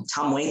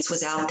Tom Waits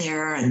was out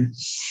there. And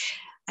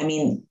I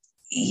mean,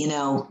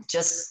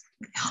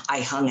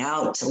 I hung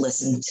out to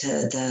listen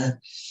to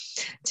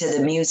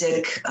the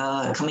music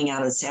coming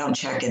out of the sound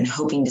check and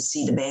hoping to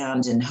see the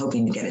band and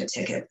hoping to get a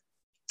ticket.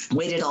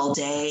 Waited all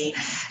day,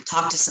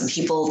 talked to some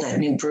people that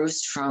knew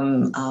Bruce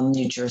from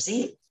New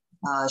Jersey,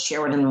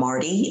 Sharon and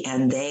Marty,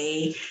 and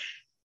they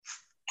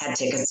had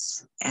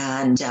tickets.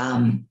 And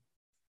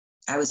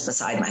I was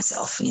beside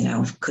myself,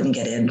 couldn't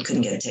get in,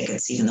 couldn't get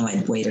tickets, even though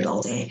I'd waited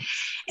all day.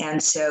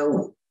 And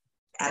so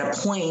at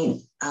a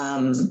point,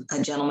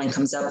 a gentleman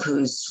comes up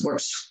who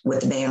works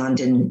with the band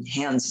and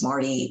hands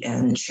Marty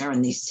and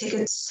Sharon these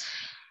tickets.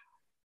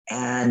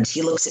 And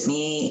he looks at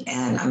me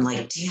and I'm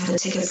like, do you have a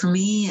ticket for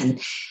me?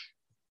 And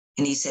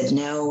he said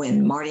no.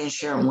 And Marty and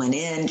Sharon went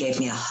in, gave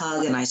me a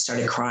hug, and I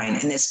started crying.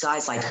 And this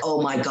guy's like,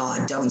 oh my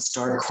God, don't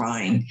start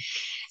crying.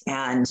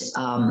 And,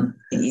 and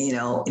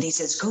he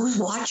says, go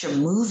watch a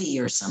movie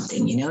or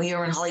something.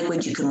 You're in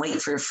Hollywood, you can wait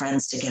for your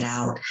friends to get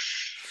out.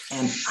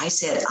 And I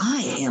said,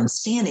 I am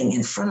standing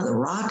in front of the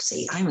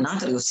Roxy. I'm not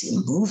going to go see a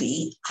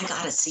movie. I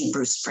got to see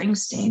Bruce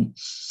Springsteen.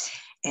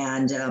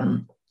 And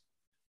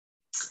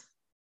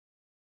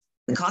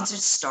the concert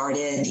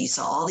started. You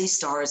saw all these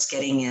stars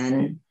getting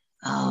in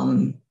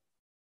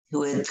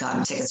who had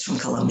gotten tickets from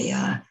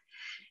Columbia.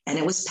 And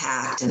it was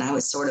packed. And I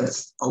was sort of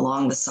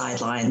along the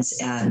sidelines.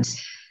 And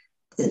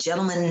the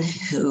gentleman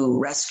who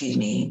rescued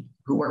me,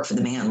 who worked for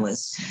the band,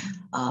 was,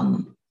 I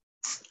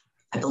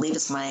believe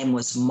his name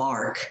was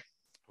Mark.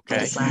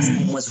 Okay. His last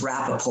name was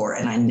Rappaport,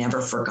 and I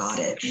never forgot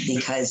it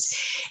because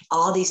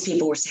all these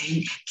people were saying,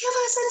 give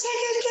us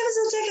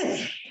a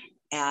ticket.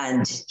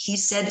 And he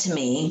said to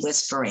me,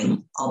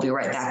 whispering, I'll be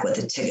right back with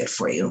a ticket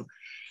for you.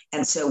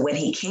 And so when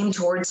he came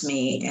towards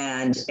me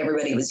and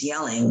everybody was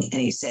yelling and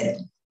he said,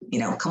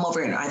 come over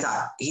here. And I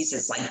thought, he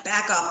says,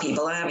 back off,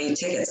 people. I don't have any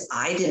tickets.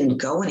 I didn't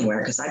go anywhere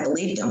because I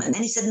believed him. And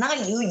then he said,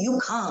 not you, you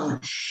come.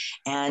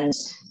 And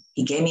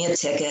he gave me a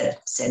ticket,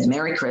 said,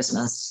 Merry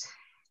Christmas.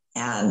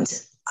 And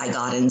I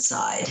got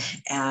inside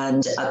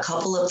and a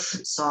couple of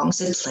songs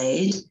had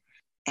played.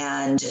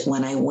 And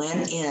when I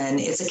went in,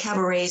 it's a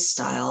cabaret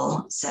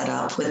style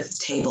setup with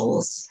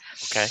tables.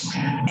 Okay.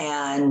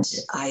 And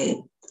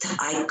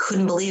I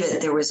couldn't believe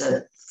it. There was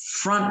a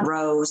front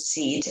row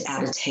seat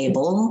at a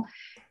table.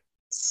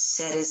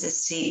 Said, is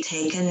this seat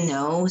taken?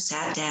 No,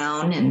 sat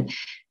down.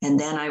 And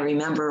then I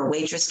remember a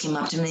waitress came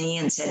up to me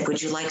and said,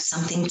 would you like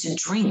something to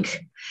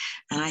drink?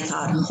 And I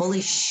thought,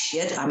 holy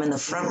shit, I'm in the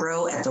front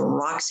row at the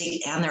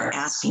Roxy and they're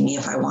asking me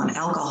if I want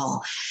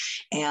alcohol.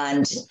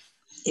 And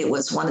it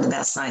was one of the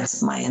best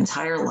nights of my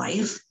entire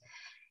life.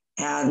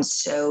 And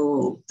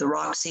so the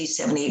Roxy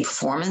 78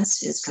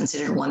 performance is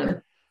considered one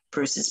of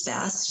Bruce's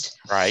best.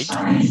 Right.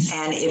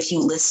 And if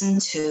you listen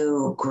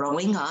to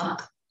Growing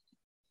Up,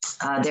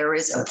 there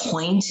is a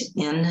point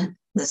in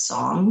the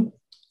song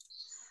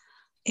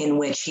in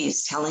which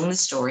he's telling the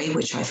story,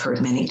 which I've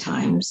heard many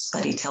times,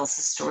 but he tells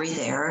the story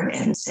there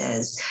and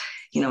says,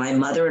 my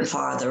mother and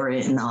father are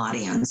in the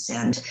audience,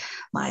 and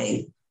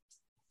my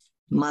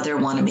mother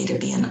wanted me to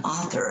be an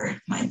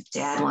author. My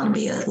dad wanted to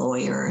be a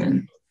lawyer.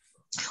 And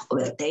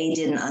what they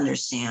didn't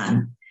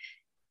understand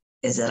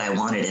is that I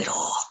wanted it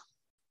all.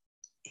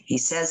 He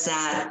says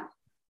that.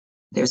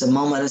 There's a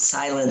moment of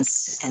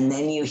silence, and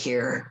then you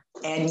hear,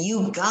 and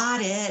you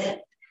got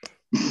it.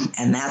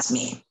 And that's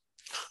me.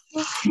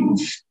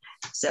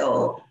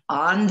 So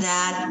on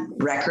that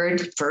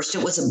record, first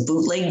it was a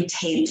bootleg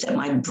tape that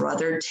my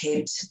brother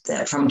taped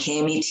that from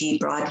KMET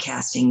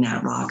Broadcasting,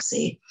 not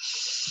Roxy.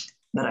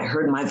 But I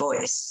heard my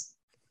voice,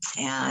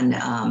 and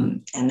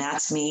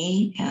that's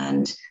me.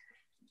 And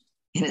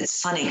it's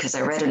funny because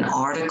I read an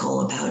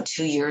article about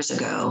 2 years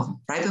ago,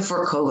 right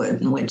before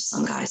COVID, in which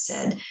some guy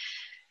said,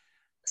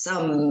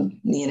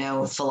 some,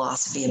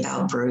 philosophy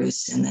about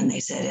Bruce. And then they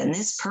said, and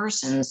this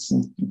person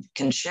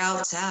can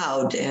shout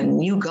out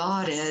and you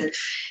got it.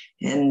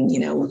 And,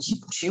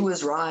 she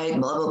was right,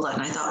 blah, blah, blah.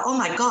 And I thought, oh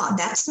my God,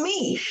 that's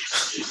me.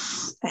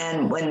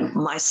 And when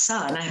my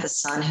son, I have a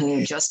son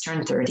who just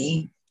turned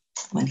 30,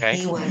 when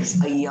he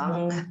was a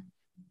young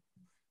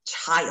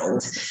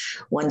child,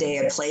 one day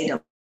I played him.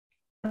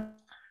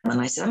 And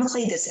I said, I'm going to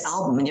play this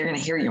album and you're going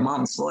to hear your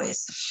mom's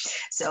voice.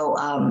 So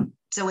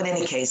in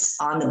any case,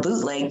 on the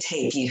bootleg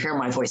tape, you hear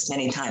my voice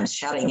many times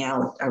shouting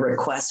out a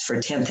request for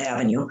 10th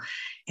Avenue.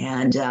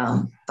 And,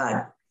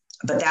 but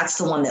but that's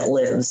the one that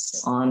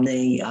lives on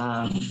the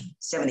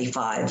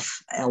 75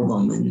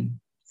 album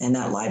and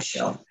that live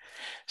show.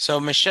 So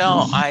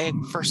Michelle,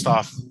 first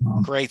off,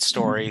 great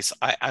stories.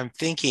 I'm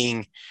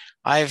thinking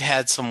I've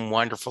had some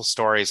wonderful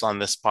stories on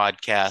this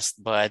podcast,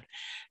 but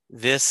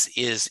this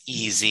is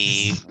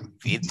easy.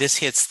 This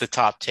hits the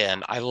top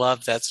 10. I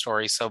love that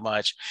story so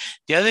much.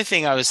 The other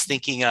thing I was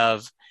thinking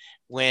of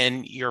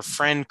when your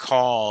friend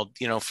called,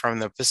 from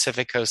the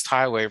Pacific Coast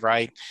Highway,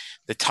 right?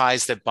 The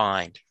ties that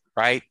bind,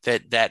 right?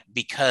 That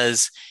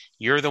because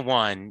you're the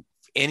one,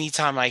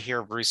 anytime I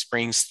hear Bruce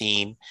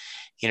Springsteen,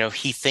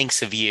 he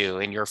thinks of you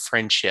and your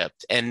friendship,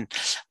 and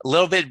a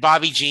little bit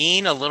Bobby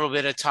Jean, a little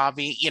bit of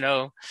Tommy,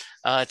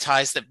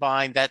 ties that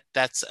bind.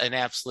 That's an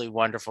absolutely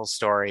wonderful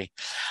story.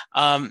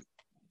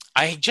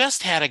 I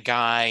just had a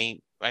guy,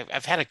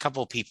 I've had a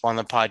couple of people on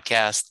the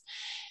podcast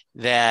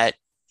that,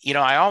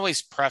 I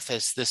always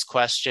preface this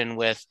question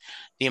with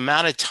the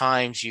amount of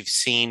times you've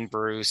seen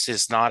Bruce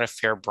is not a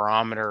fair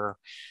barometer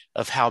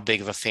of how big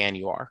of a fan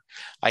you are.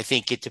 I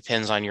think it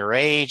depends on your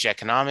age,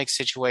 economic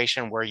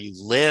situation, where you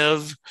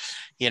live,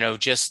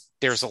 just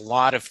there's a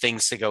lot of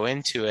things to go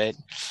into it.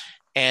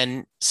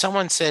 And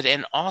someone said,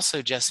 and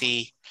also,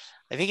 Jesse,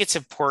 I think it's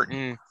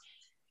important,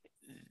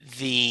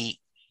 the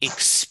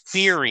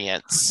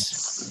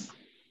experience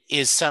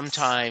is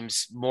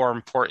sometimes more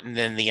important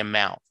than the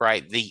amount,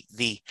 right?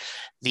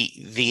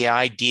 The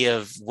idea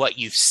of what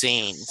you've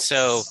seen.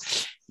 So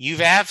you've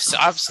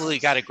absolutely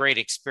got a great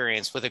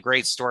experience with a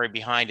great story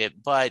behind it.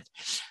 But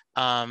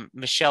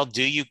Michelle,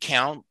 do you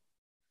count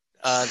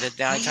the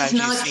nine times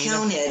you've seen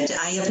them?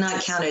 I have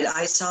not counted.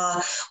 I saw,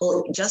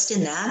 just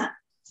in that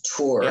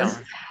tour,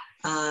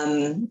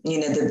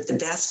 the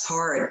best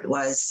part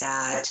was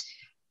that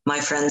my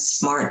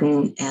friends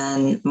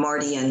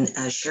Marty and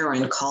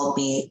Sharon called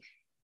me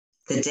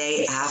the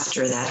day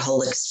after that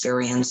whole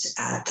experience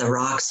at the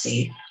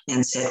Roxy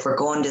and said, we're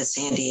going to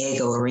San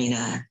Diego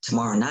Arena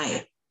tomorrow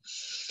night.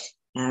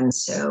 And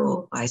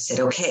so I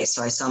said, okay.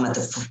 So I saw them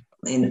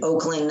in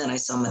Oakland, then I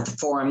saw them at the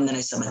Forum, then I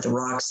saw them at the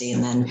Roxy,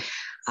 and then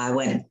I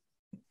went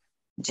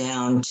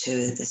down to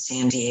the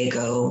San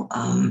Diego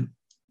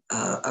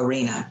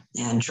Arena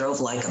and drove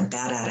like a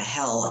bat out of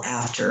hell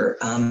after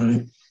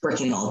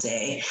working all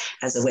day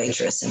as a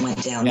waitress, and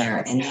went down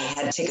there, and they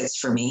had tickets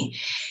for me,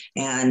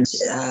 and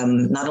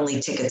not only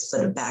tickets,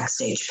 but a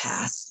backstage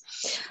pass.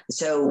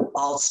 So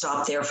I'll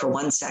stop there for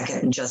 1 second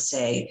and just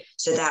say,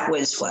 so that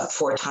was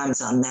 4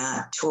 times on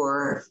that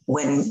tour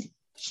when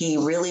he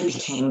really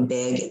became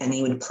big, and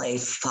he would play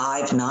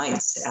 5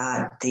 nights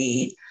at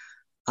the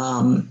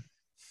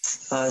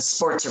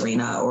sports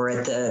arena or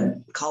at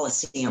the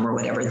Coliseum or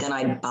whatever. Then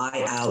I'd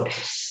buy out,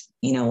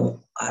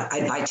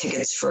 I'd buy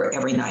tickets for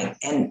every night.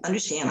 And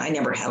understand, I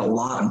never had a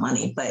lot of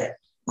money, but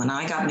when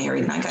I got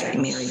married, and I got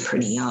married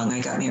pretty young,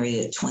 I got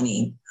married at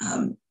 20,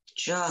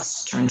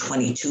 just turned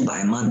 22 by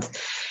a month.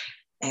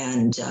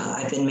 And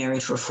I've been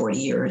married for 40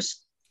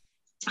 years.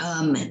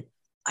 I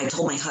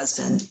told my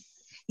husband,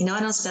 I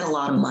don't spend a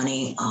lot of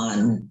money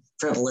on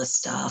frivolous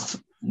stuff,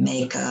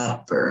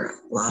 makeup or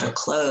a lot of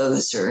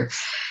clothes or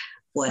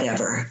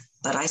whatever,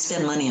 but I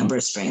spend money on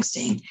Bruce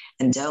Springsteen,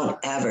 and don't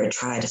ever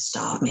try to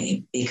stop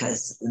me,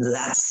 because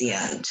that's the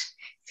end.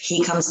 If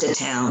he comes to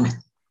town,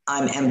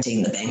 I'm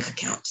emptying the bank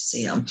account to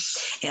see him.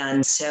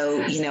 And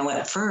so,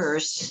 at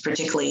first,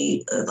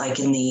 particularly like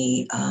in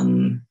the,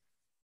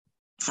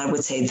 I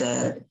would say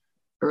the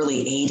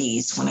early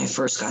 80s, when I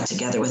first got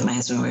together with my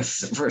husband, when we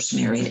first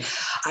married,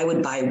 I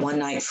would buy one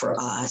night for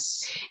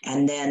us,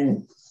 and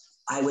then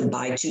I would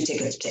buy 2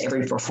 tickets to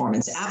every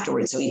performance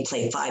afterwards. So he'd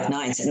play 5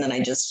 nights, and then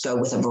I just go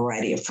with a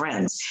variety of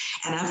friends.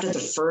 And after the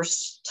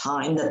first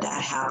time that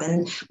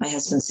happened, my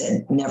husband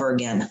said, never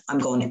again. I'm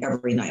going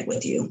every night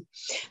with you,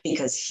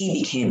 because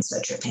he became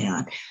such a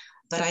fan.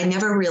 But I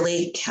never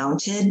really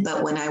counted.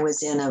 But when I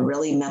was in a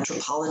really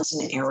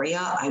metropolitan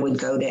area, I would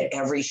go to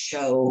every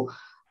show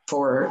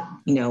for,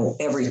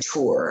 every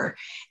tour.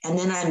 And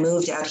then I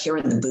moved out here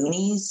in the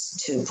boonies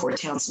to Port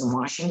Townsend,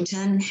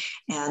 Washington,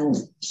 and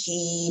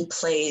he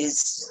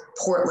plays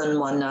Portland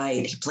one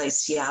night, he plays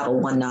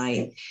Seattle one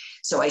night.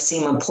 So I see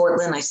him in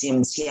Portland, I see him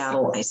in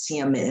Seattle, I see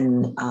him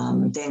in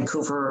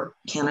Vancouver,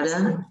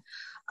 Canada.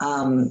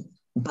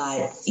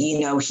 But,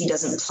 he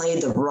doesn't play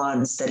the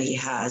runs that he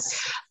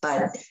has.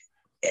 But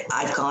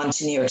I've gone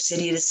to New York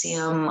City to see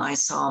him. I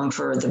saw him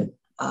for the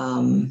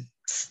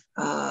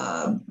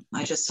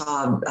I just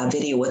saw a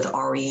video with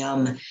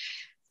REM,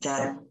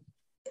 that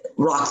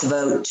Rock the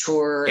Vote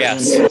tour in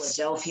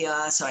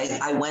Philadelphia. So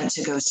I went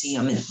to go see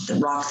him at the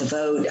Rock the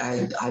Vote.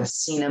 I've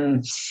seen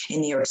him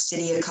in New York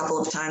City a couple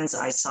of times.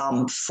 I saw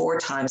him 4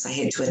 times. I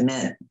hate to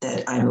admit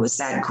that I was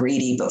that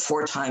greedy, but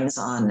 4 times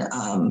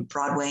on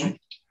Broadway.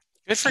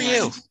 Good for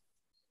you.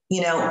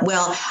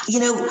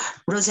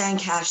 Roseanne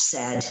Cash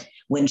said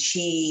when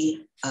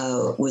she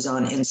was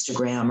on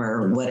Instagram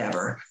or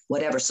whatever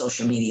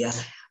social media,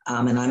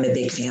 and I'm a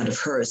big fan of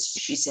hers,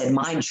 she said,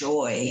 my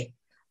joy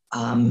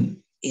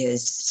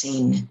is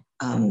seeing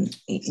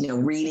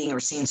reading or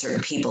seeing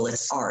certain people.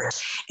 It's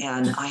art.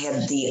 And I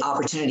had the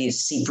opportunity to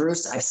see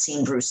Bruce. I've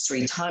seen Bruce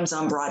 3 times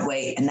on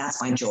Broadway, and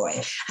that's my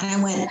joy. And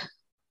I went,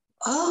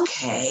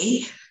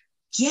 okay,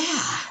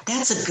 yeah,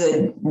 that's a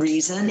good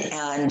reason.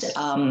 And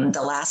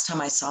the last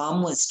time I saw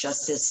him was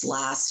just this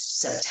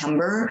last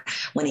September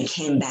when he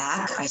came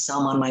back. I saw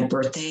him on my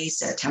birthday,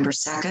 September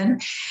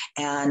 2nd,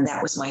 and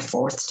that was my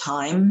 4th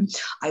time.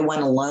 I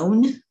went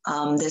alone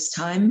this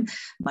time.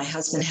 My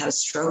husband had a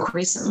stroke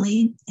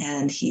recently,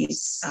 and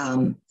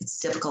it's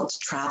difficult to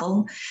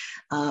travel.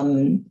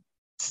 But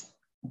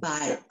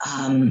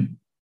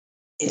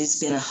it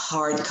has been a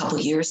hard couple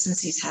of years since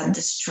he's had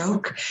the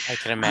stroke. I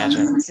can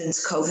imagine.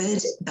 Since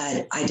COVID,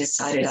 but I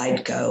decided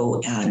I'd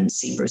go and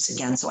see Bruce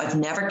again. So I've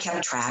never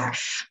kept track,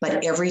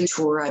 but every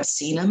tour I've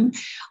seen him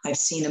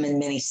in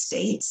many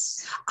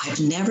states. I've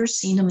never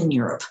seen him in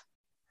Europe.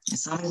 I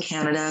saw him in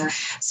Canada.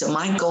 So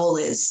my goal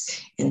is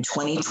in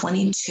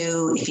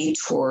 2022, if he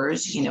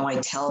tours, I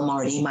tell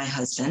Marty, my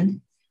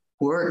husband,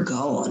 we're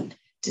going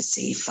to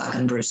see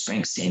fucking Bruce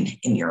Springsteen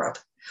in Europe.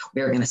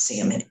 We are going to see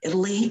him in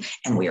Italy,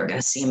 and we are going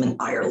to see him in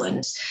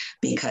Ireland,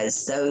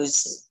 because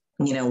those,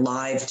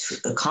 live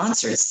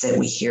concerts that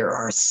we hear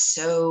are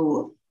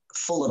so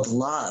full of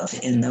love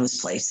in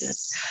those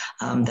places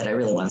that I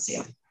really want to see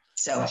him.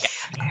 So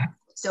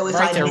if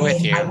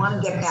I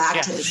want to get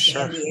back to the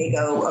San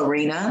Diego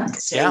arena,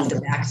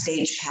 the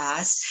backstage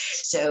pass.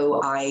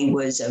 So I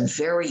was a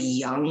very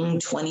young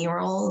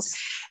 20-year-old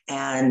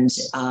and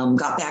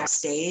got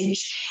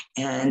backstage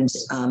and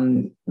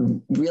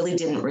really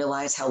didn't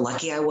realize how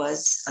lucky I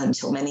was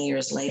until many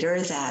years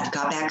later that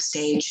got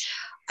backstage.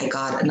 I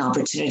got an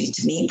opportunity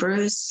to meet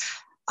Bruce.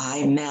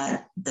 I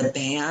met the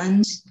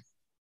band,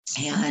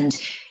 and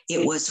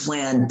it was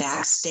when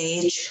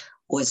backstage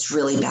was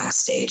really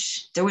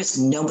backstage. There was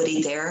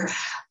nobody there,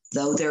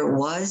 though there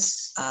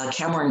was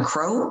Cameron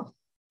Crowe,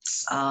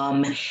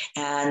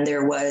 and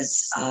there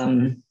was,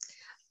 I'm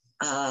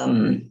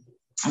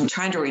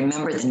trying to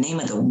remember the name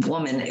of the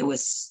woman. It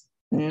was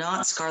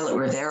not Scarlett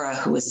Rivera,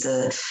 who was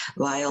the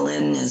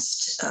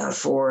violinist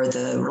for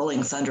the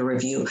Rolling Thunder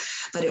Review,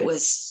 but it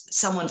was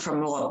someone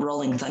from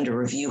Rolling Thunder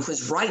Review who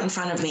was right in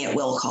front of me at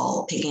Will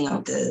Call picking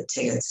up the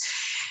tickets.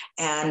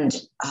 And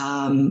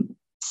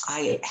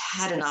I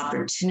had an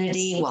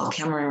opportunity while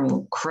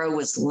Cameron Crowe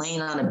was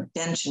laying on a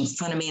bench in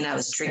front of me and I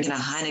was drinking a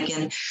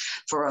Heineken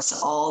for us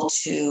all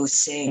to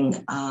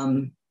sing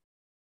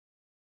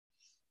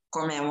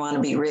Poor man want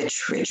to be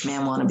rich, rich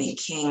man want to be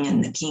king,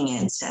 and the king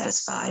ain't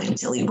satisfied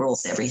until he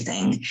rules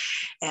everything.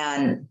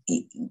 And,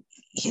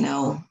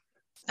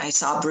 I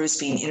saw Bruce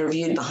being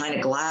interviewed behind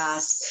a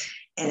glass,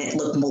 and it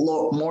looked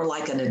more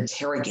like an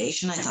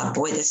interrogation. I thought,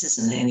 boy, this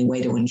isn't any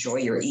way to enjoy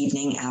your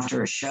evening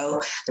after a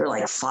show. There were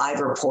like 5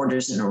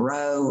 reporters in a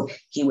row.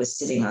 He was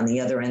sitting on the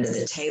other end of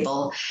the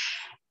table.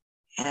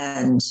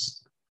 And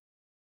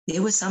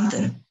it was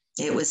something.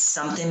 It was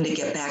something to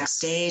get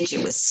backstage.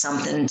 It was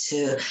something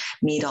to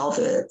meet all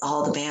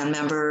the band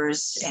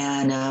members.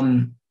 And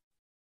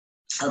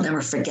I'll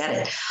never forget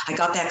it. I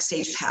got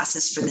backstage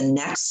passes for the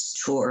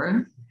next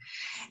tour.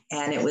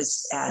 And it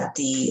was at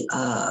the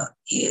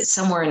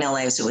somewhere in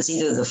LA. So it was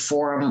either the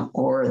Forum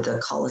or the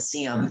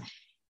Coliseum.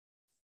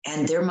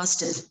 And there must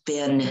have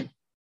been,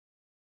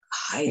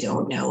 I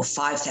don't know,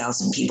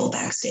 5,000 people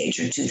backstage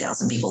or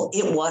 2,000 people.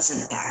 It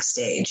wasn't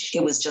backstage.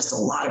 It was just a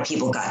lot of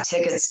people got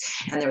tickets,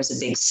 and there was a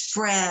big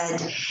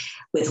spread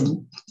with,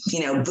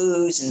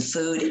 booze and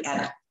food.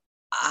 And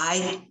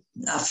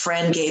a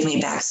friend gave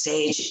me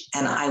backstage,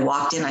 and I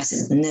walked in. I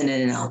said,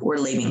 no, we're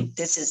leaving.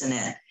 This isn't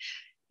it.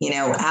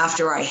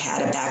 After I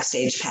had a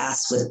backstage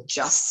pass with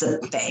just the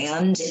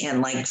band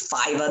and like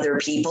 5 other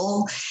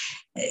people,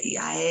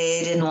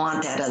 I didn't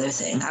want that other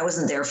thing. I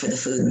wasn't there for the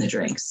food and the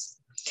drinks.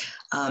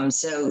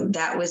 So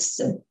that was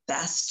the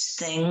best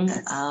thing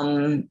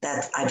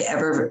that I've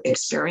ever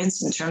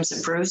experienced in terms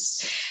of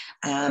Bruce.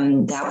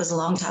 That was a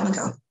long time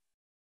ago.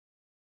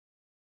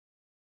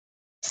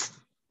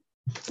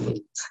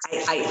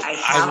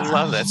 I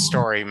love that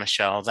story,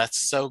 Michelle. That's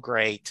so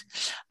great.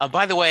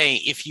 By the way,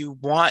 if you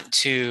want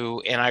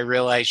to, and I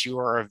realize you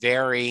are a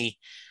very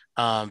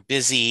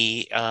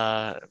busy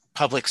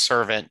public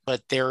servant,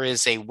 but there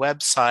is a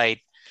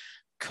website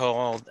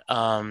called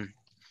My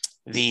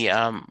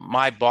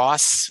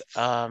Boss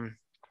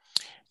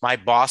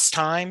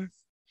Time,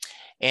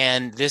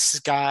 and this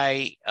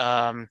guy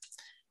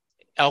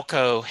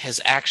Elko has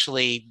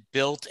actually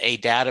built a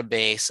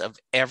database of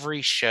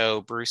every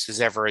show Bruce has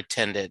ever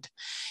attended.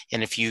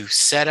 And if you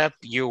set up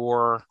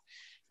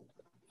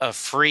a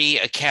free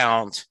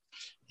account,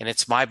 and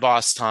it's My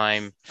Boss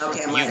Time.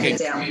 Okay, I'm writing it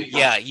down.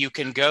 Yeah, you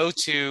can go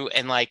to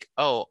and like,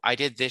 oh, I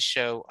did this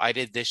show,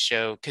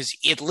 because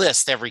it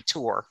lists every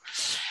tour.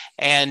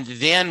 And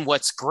then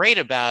what's great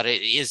about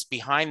it is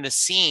behind the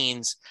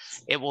scenes,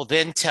 it will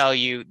then tell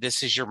you,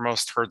 this is your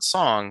most heard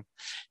song.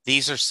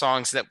 These are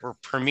songs that were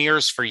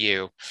premieres for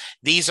you.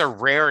 These are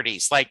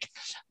rarities. Like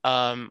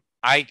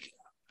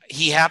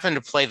he happened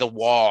to play The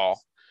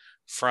Wall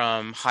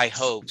from High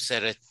Hopes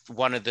at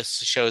one of the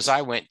shows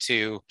I went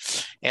to.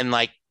 And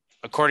like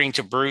according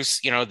to Bruce,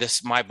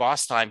 this My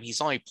Boss Time, he's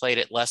only played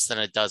it less than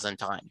a dozen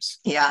times.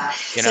 Yeah.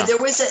 So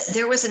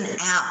there was an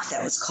app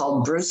that was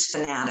called Bruce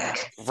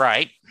Fanatic.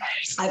 Right.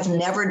 I've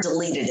never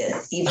deleted it,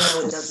 even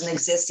though it doesn't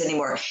exist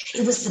anymore.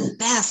 It was the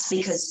best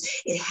because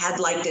it had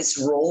like this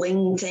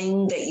rolling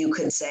thing that you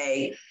could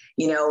say,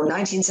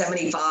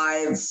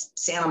 1975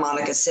 Santa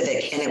Monica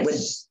Civic, and it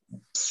would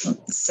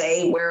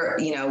say where,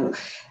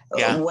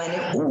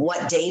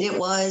 what date it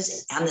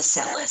was and the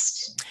set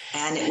list.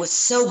 And it was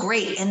so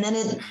great. And then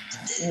it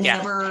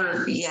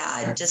never,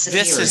 it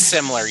disappeared. This is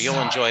similar. You'll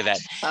enjoy that.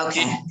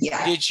 Okay.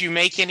 Did you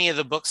make any of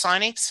the book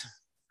signings?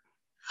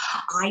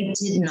 I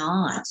did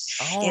not.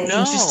 Oh, and no.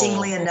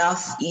 Interestingly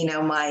enough,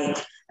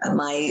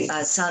 my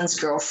son's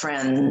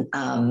girlfriend,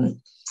 so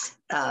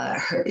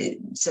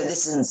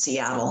this is in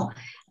Seattle.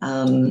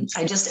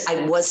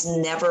 I was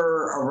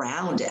never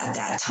around at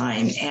that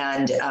time.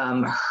 And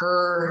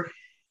her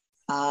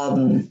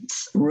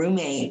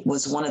roommate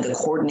was one of the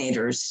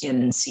coordinators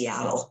in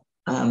Seattle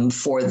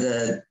for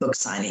the book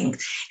signing.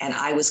 And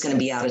I was going to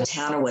be out of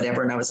town or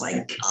whatever. And I was like,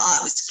 it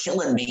was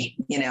killing me,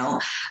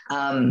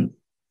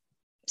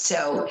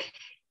 So,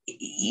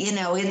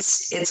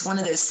 it's one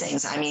of those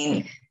things. I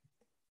mean,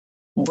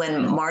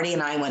 when Marty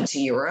and I went to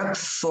Europe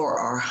for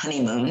our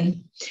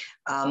honeymoon,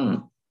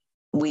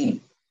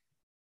 we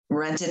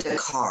rented a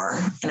car.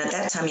 And at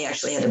that time, you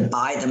actually had to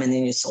buy them and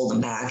then you sold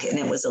them back. And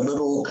it was a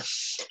little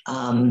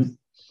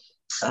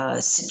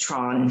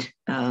Citroen,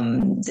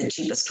 the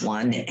cheapest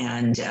one.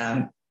 And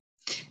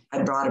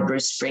I brought a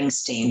Bruce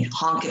Springsteen,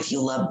 honk if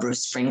you love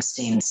Bruce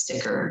Springsteen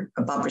sticker,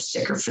 a bumper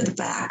sticker for the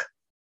back.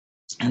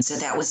 And so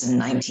that was in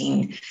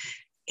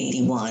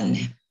 1981.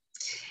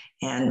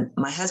 And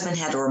my husband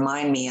had to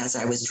remind me as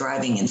I was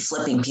driving and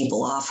flipping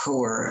people off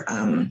who were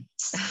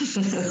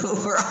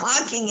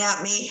honking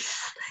at me,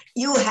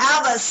 you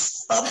have a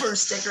bumper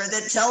sticker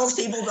that tells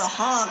people to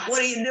honk. What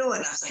are you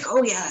doing? I was like,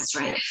 oh yeah, that's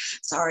right.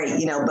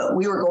 Sorry, but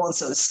we were going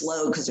so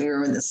slow because we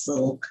were in this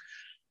little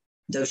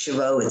Deux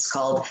Chevaux, it's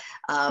called.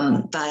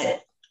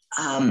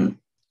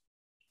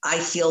 I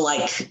feel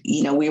like,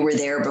 we were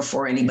there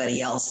before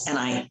anybody else.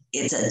 And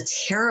it's a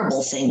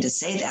terrible thing to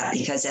say that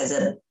because as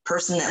a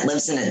person that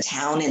lives in a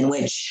town in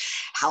which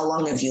how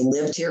long have you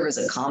lived here is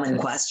a common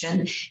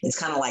question. It's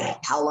kind of like,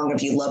 how long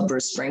have you loved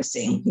Bruce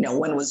Springsteen?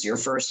 When was your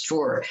first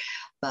tour?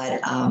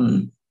 But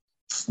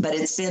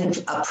it's been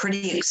a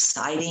pretty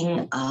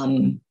exciting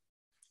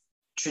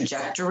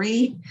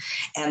trajectory.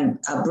 And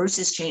Bruce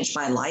has changed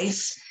my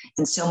life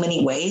in so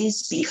many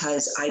ways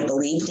because I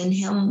believed in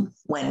him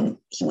when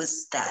he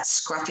was that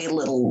scruffy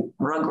little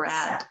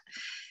rugrat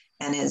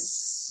and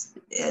his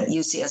at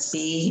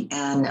UCSB.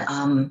 And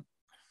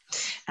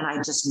I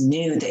just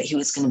knew that he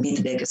was going to be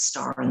the biggest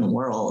star in the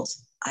world.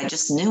 I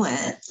just knew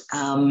it.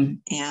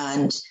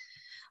 And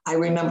I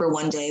remember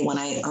one day when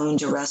I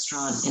owned a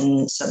restaurant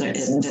in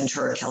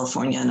Ventura,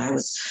 California, and I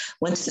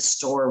went to the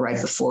store right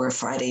before a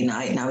Friday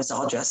night, and I was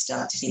all dressed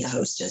up to be the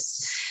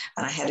hostess,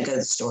 and I had to go to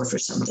the store for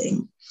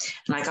something.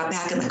 And I got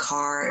back in the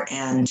car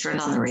and turned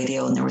on the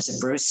radio, and there was a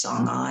Bruce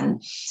song on,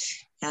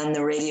 and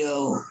the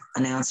radio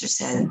announcer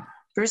said,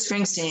 "Bruce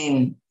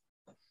Springsteen,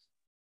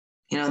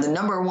 the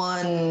number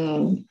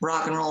one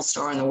rock and roll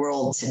star in the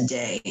world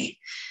today."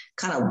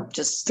 Kind of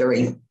just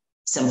very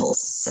simple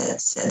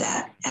said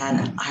that.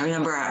 And I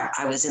remember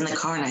I was in the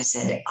car and I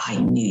said, I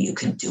knew you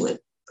could do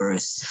it,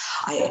 Bruce.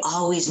 I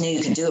always knew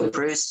you could do it,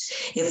 Bruce.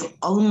 If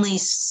only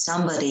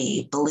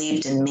somebody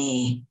believed in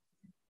me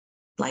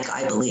like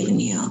I believe in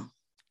you.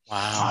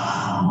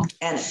 Wow.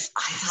 And I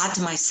thought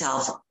to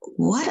myself,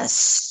 what a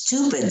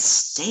stupid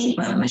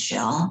statement,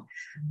 Michelle.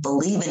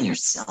 Believe in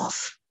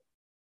yourself.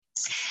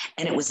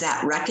 And it was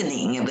that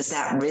reckoning. It was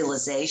that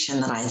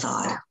realization that I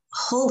thought,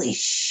 holy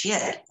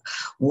shit,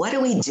 what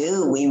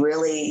do? We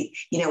really,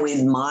 we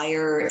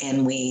admire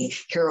and we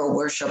hero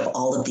worship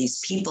all of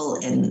these people,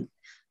 and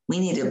we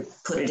need to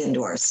put it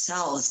into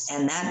ourselves.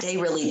 And that day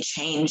really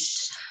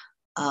changed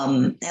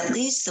at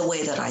least the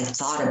way that I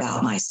thought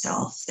about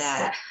myself,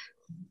 that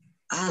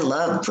I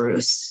love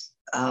Bruce,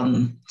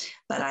 but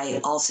I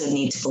also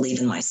need to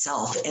believe in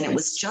myself. And it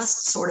was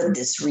just sort of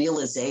this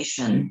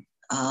realization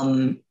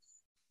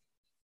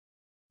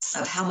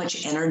of how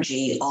much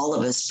energy all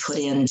of us put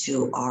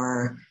into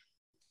our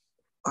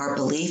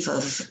belief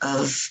of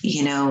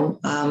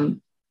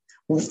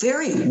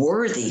very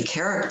worthy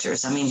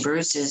characters. I mean,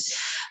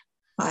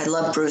 I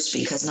love Bruce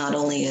because not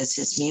only is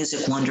his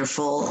music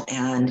wonderful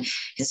and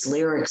his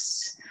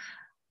lyrics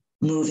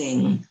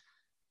moving,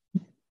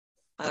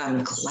 but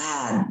I'm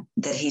glad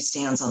that he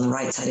stands on the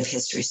right side of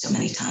history so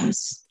many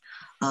times,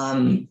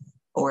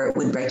 or it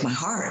would break my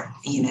heart,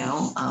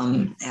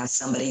 as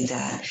somebody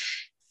that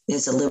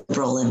is a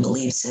liberal and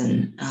believes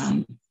in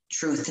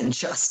truth and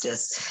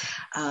justice.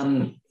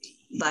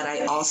 But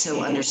I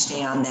also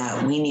understand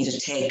that we need to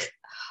take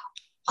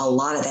a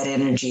lot of that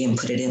energy and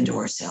put it into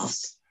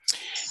ourselves.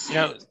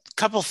 A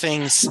couple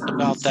things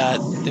about that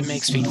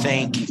makes me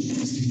think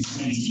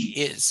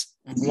is,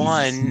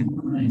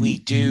 one, we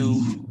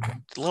do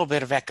a little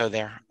bit of echo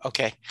there.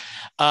 Okay.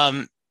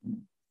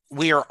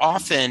 We are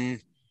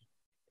often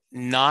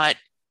not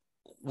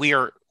we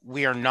are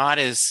not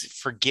as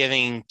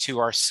forgiving to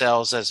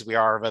ourselves as we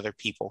are of other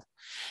people.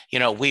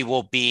 We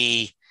will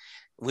be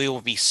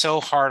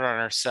so hard on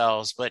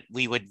ourselves, but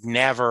we would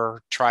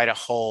never try to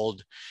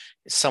hold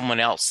someone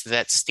else to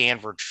that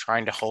standard we're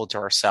trying to hold to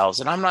ourselves.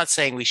 And I'm not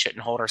saying we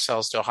shouldn't hold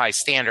ourselves to a high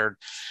standard,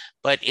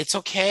 but it's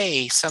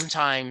okay.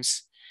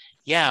 Sometimes,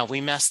 yeah, we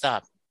messed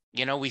up.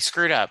 We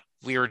screwed up.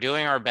 We were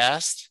doing our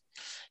best.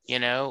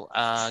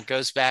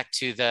 Goes back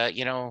to the,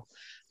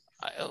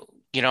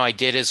 I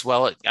did as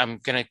well. I'm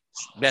going to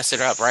mess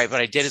it up, right?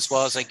 But I did as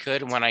well as I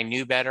could. And when I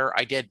knew better,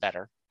 I did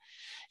better.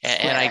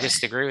 And I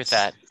just agree with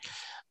that.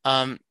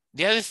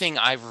 The other thing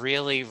I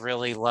really,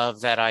 really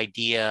love that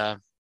idea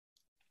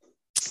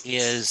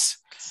is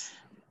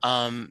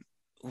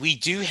we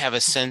do have a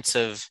sense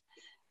of,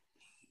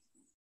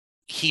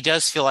 he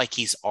does feel like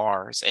he's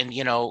ours. And,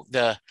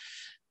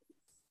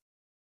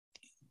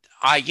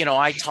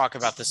 I talk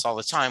about this all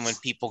the time when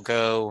people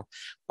go,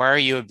 why are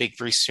you a big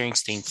Bruce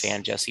Springsteen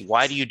fan, Jesse?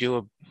 Why do you do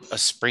a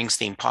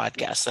Springsteen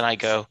podcast? And I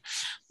go,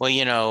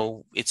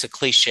 well, it's a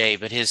cliche,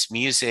 but his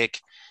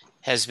music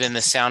has been the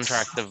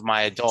soundtrack of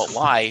my adult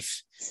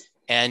life.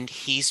 And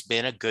he's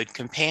been a good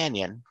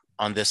companion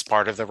on this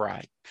part of the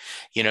ride,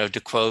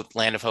 to quote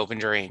Land of Hope and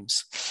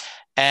Dreams.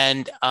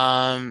 And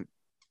I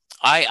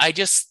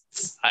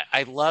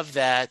love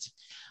that.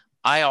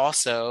 I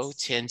also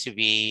tend to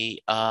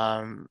be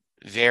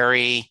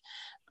very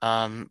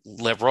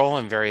liberal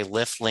and very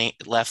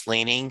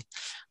left-leaning.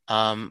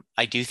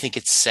 I do think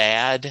it's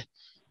sad.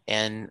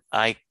 And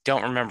I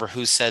don't remember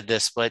who said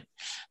this, but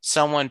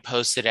someone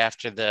posted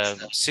after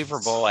the Super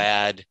Bowl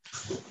ad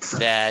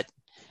that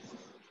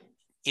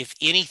if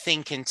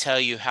anything can tell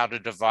you how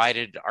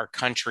divided our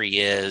country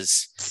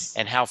is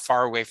and how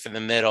far away from the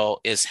middle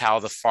is how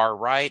the far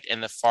right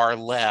and the far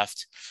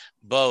left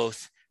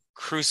both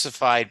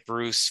crucified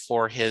Bruce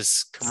for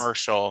his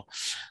commercial,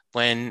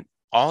 when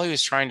all he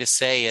was trying to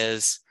say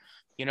is,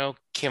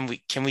 can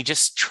we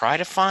just try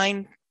to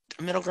find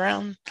a middle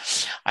ground?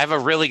 I have a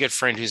really good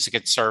friend who's a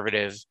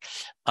conservative.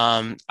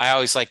 I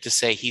always like to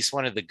say he's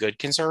one of the good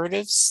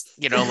conservatives,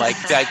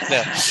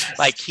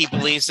 like he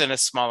believes in a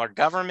smaller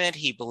government.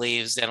 He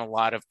believes in a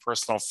lot of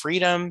personal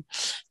freedom.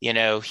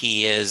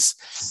 He is,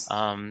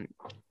 and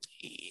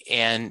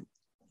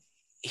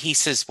he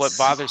says what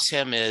bothers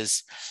him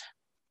is,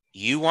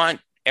 you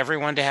want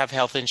everyone to have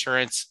health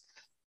insurance.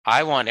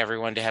 I want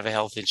everyone to have a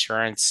health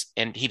insurance.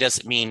 And he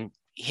doesn't mean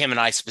him and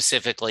I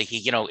specifically,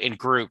 in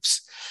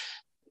groups.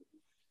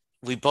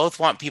 We both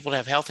want people to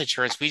have health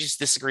insurance. We just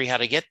disagree how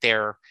to get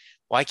there.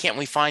 Why can't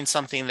we find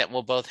something that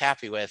we're both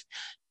happy with?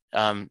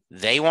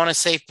 They want a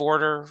safe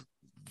border.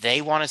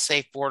 They want a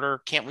safe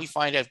border. Can't we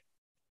find a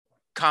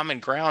common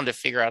ground to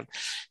figure out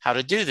how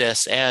to do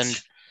this?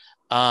 And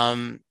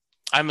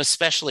I'm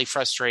especially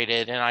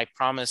frustrated, and I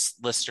promise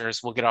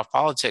listeners we'll get off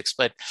politics,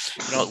 but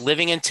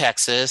living in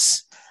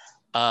Texas,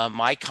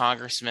 my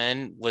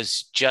congressman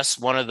was just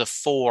one of the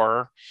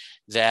 4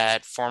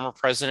 that former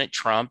President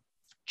Trump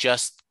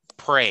just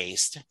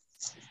praised.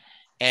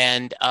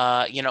 And,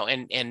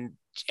 and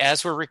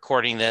as we're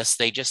recording this,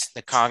 the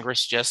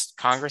Congress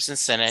and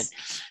Senate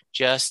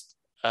just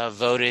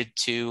voted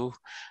to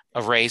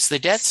raise the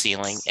debt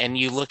ceiling. And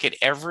you look at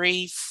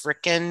every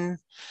frickin'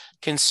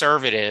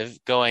 conservative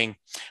going,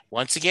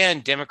 once again,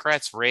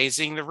 Democrats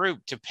raising the roof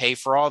to pay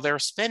for all their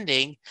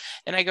spending.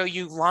 And I go,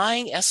 you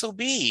lying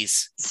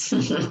SOBs.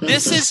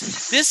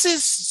 This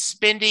is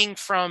spending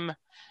from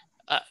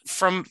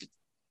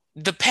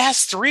the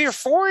past 3 or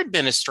 4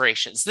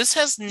 administrations. This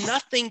has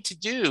nothing to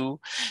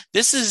do.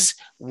 This is,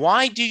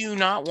 why do you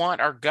not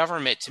want our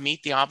government to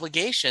meet the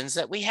obligations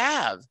that we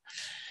have?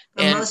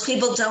 And most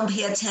people don't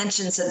pay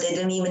attention, so they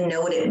don't even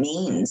know what it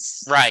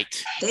means. Right.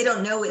 They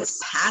don't know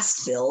it's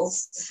past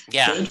bills.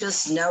 Yeah. They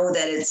just know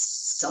that it's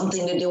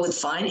something to do with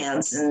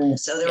finance, and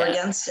so they're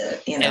against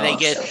it. And they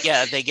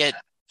get,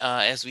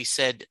 as we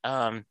said,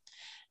 they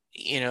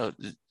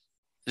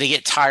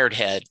get tired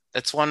head.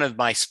 That's one of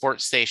my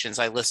sports stations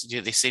I listen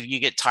to. They say, you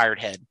get tired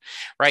head,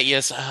 right?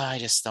 Yes. I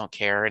just don't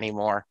care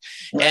anymore.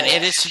 Right.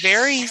 And it's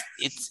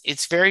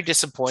very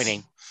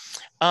disappointing.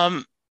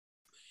 I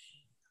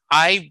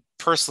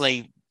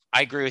personally,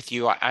 I agree with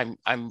you. I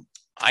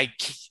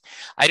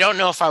don't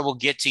know if I will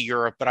get to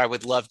Europe, but I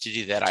would love to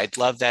do that. I'd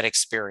love that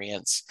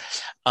experience.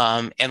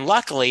 And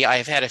luckily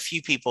I've had a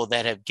few people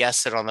that have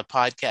guested on the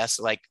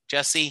podcast, like,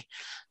 Jesse,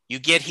 you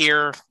get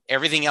here,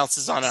 everything else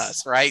is on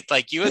us, right?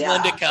 Like you and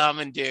Linda come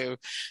and do.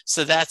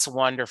 So that's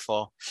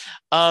wonderful.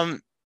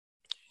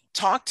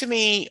 Talk to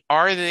me.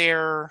 Are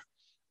there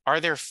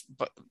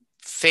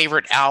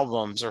favorite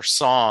albums or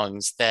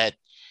songs that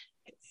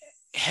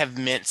have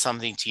meant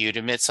something to you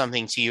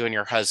and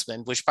your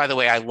husband, which, by the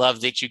way, I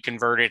love that you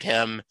converted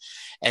him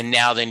and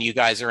now then you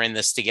guys are in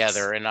this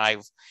together. And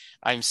I'm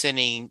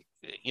sending,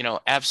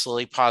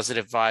 absolutely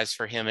positive vibes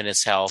for him and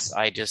his health.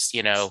 I just,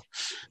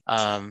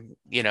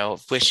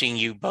 wishing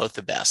you both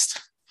the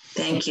best.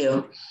 Thank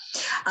you.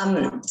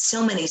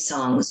 So many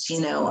songs,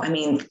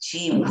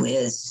 gee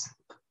whiz.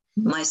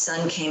 My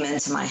son came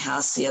into my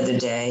house the other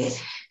day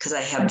because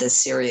I have the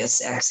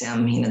Sirius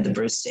XM, the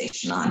Bruce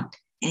station on.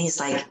 And he's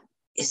like,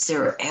 is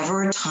there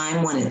ever a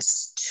time when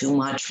it's too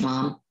much,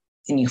 Mom?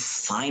 And you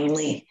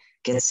finally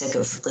get sick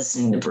of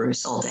listening to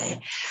Bruce all day?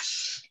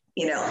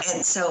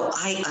 And so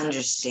I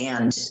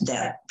understand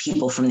that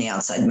people from the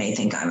outside may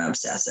think I'm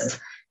obsessive.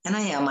 And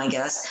I am, I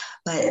guess.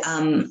 But,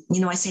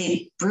 I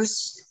say,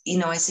 Bruce,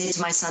 I say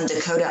to my son,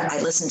 Dakota,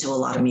 I listen to a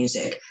lot of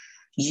music.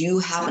 You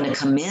happen to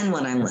come in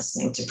when I'm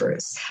listening to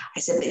Bruce. I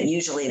said, but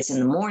usually it's in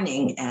the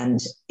morning and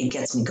it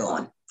gets me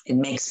going. It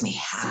makes me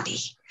happy.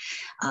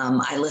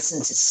 I listen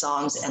to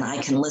songs and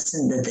I can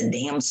listen to the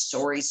damn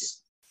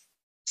stories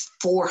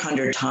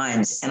 400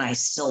 times and I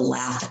still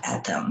laugh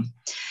at them.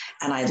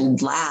 And I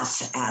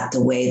laugh at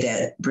the way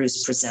that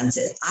Bruce presents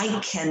it.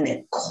 I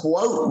can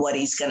quote what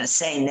he's going to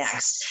say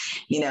next,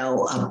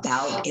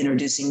 about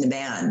introducing the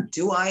band.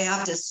 Do I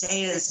have to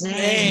say his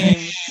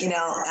name?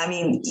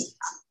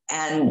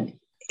 And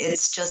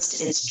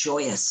it's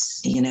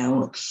joyous,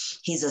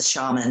 he's a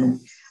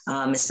shaman,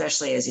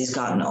 especially as he's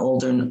gotten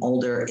older and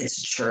older.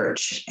 It's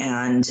church.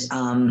 And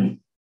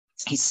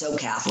he's so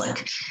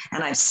Catholic.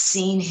 And I've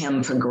seen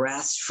him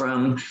progress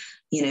from,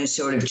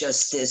 sort of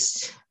just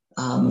this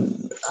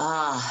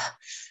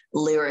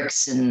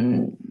lyrics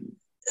and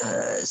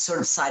sort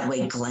of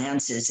sideways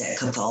glances at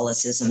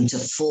Catholicism to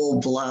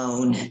full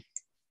blown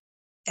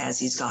as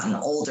he's gotten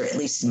older, at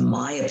least in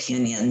my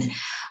opinion.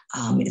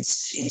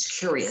 It's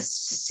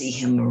curious to see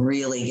him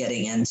really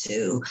getting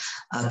into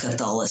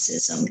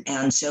Catholicism.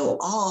 And so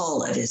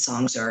all of his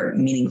songs are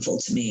meaningful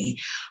to me.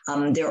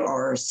 There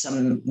are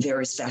some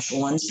very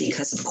special ones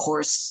because, of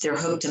course, they're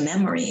hooked to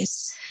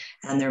memories,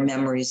 and they're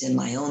memories in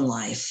my own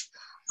life.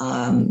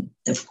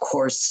 Of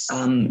course,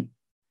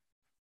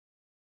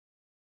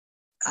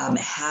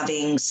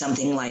 having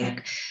something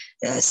like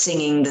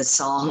singing the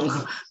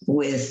song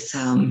with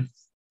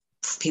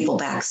people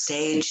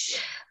backstage,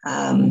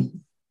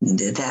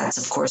 that's,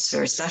 of course,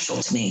 very special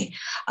to me.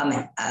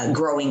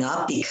 Growing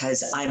up,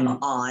 because I'm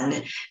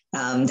on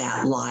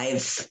that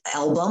live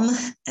album,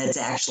 it's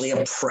actually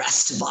a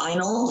pressed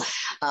vinyl,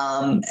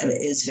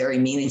 is very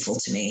meaningful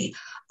to me.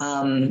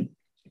 And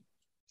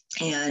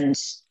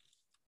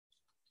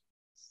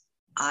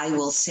I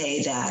will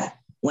say that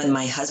when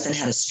my husband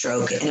had a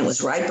stroke, and it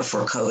was right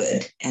before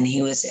COVID, and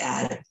he was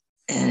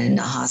in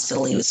a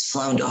hospital, he was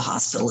flown to a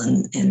hospital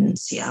in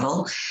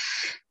Seattle,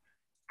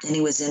 and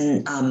he was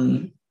in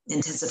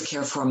intensive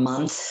care for a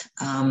month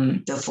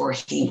before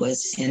he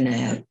was in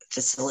a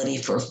facility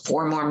for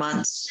 4 more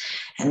months,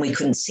 and we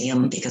couldn't see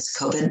him because of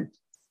COVID.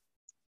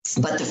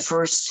 But the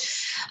first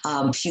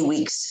few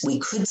weeks, we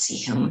could see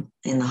him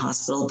in the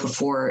hospital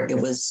before it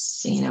was,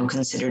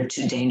 considered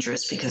too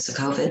dangerous because of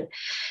COVID.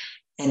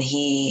 And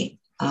he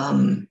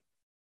was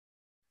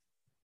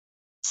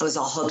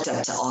all hooked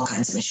up to all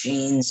kinds of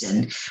machines,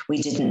 and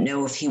we didn't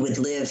know if he would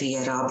live. He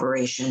had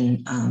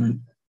operation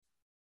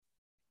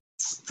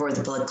for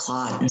the blood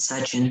clot and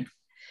such. And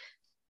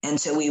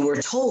so we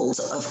were told,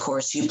 of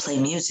course, you play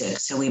music.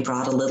 So we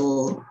brought a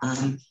little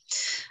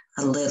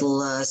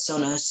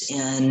Sonos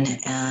in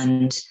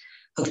and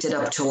hooked it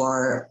up to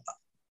our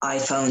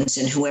iPhones,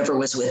 and whoever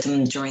was with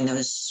him during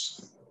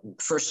those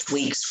first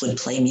weeks would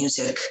play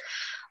music.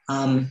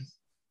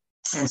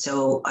 And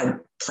so I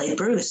played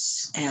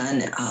Bruce,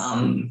 and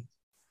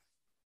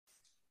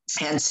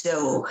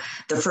so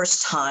the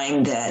first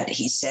time that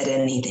he said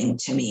anything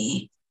to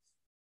me,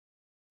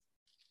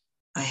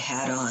 I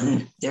had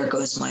on "There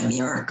Goes My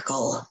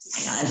Miracle,"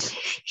 and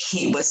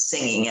he was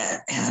singing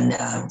it. And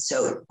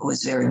so it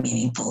was very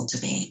meaningful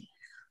to me.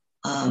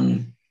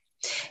 And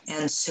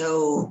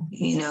so,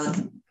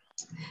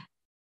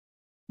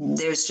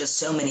 there's just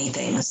so many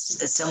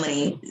things, so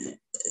many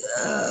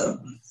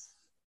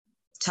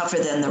Tougher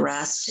Than the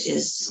Rest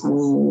is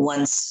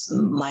once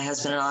my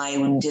husband and I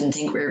didn't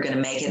think we were going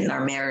to make it in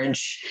our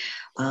marriage,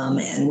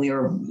 and we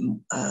were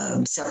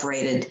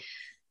separated.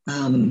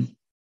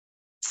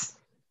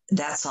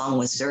 That song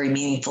was very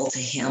meaningful to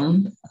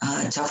him,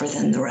 Tougher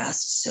Than the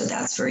Rest. So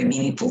that's very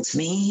meaningful to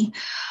me.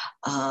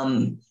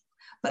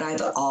 But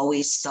I've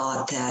always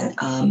thought that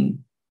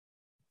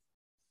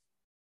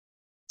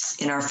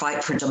in our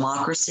fight for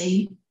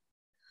democracy,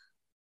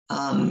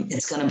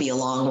 it's going to be a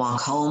long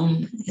walk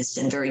home. It's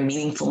been very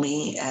meaningful to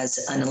me as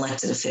an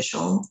elected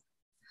official.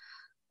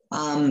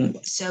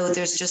 So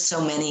there's just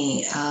so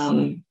many,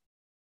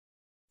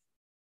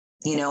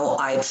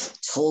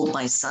 I've told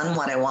my son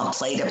what I want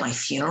played at my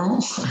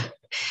funeral.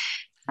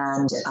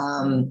 And,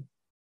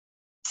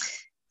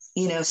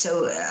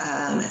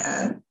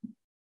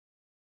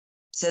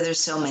 so there's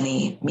so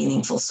many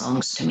meaningful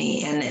songs to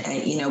me.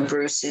 And,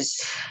 Bruce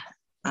is,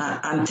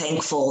 I'm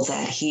thankful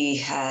that he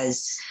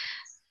has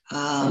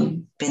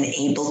been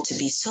able to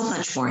be so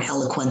much more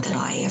eloquent than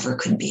I ever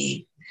could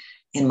be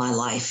in my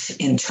life,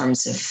 in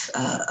terms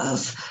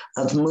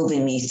of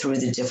moving me through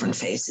the different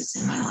phases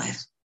in my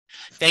life.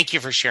 Thank you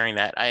for sharing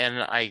that.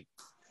 I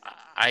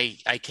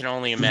can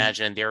only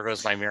imagine "There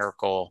Goes My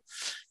Miracle"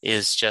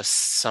 is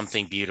just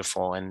something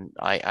beautiful, and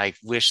I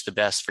wish the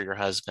best for your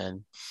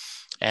husband.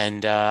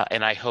 And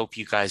I hope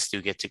you guys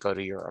do get to go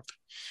to Europe.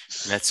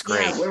 And that's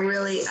great. Yeah, we're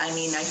really,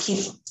 I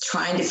keep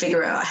trying to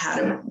figure out how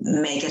to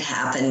make it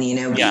happen,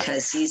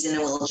 because he's in a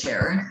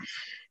wheelchair.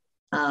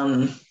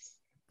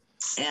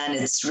 And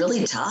it's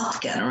really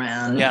tough getting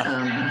around.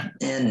 Yeah.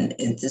 And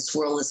this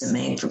world isn't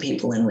made for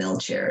people in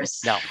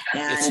wheelchairs. No,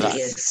 and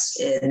it's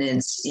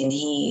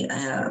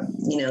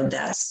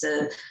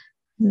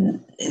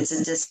it's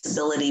a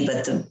disability,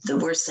 but the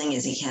worst thing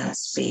is he can't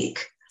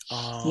speak.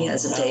 Oh, he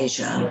has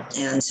aphasia.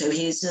 And so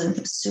he's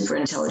a super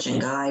intelligent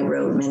guy,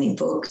 wrote many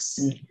books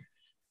and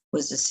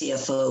was the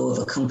CFO of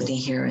a company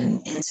here.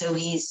 And so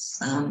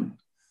he's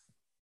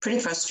pretty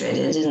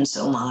frustrated, and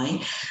so am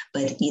I.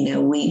 But,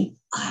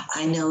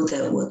 I know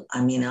that,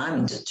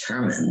 I'm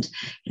determined,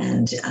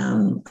 and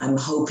I'm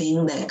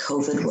hoping that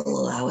COVID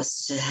will allow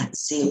us to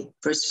see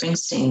Bruce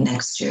Springsteen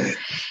next year,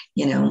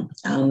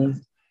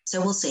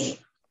 so we'll see.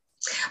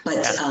 But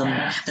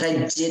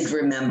I did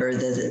remember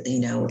that,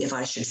 If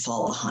I Should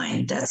Fall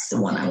Behind, that's the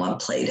one I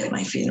want played at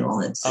my funeral.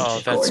 It's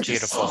such a that's gorgeous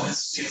beautiful.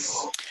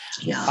 Song.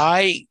 Yeah.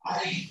 I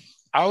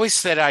always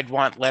said I'd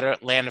want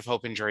Land of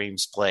Hope and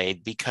Dreams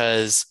played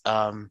because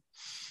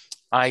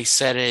I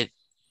said it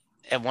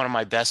at one of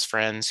my best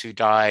friends who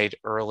died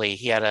early.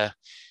 He had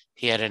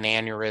an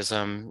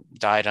aneurysm,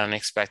 died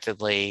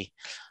unexpectedly.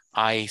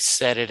 I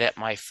said it at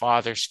my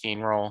father's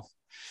funeral,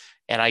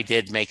 and I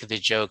did make the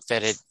joke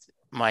that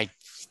my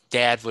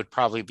dad would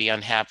probably be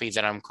unhappy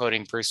that I'm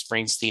quoting Bruce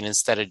Springsteen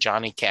instead of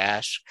Johnny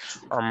Cash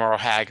or Merle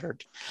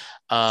Haggard.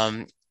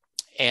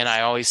 And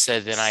I always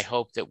said that I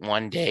hope that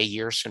one day,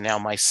 years from now,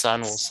 my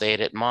son will say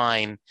it at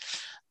mine.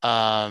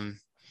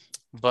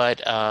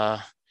 But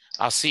I'll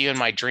See You in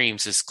My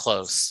Dreams is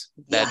close.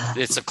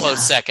 It's a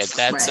close second.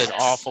 That's an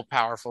awful,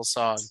 powerful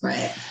song.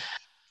 Right.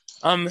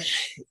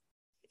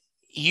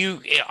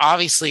 You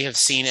obviously have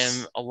seen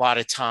him a lot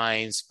of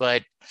times,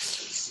 but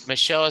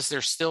Michelle, is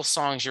there still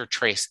songs you're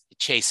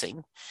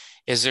chasing?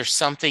 Is there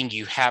something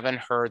you haven't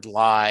heard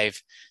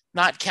live,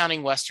 not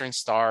counting Western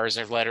Stars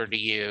or Letter to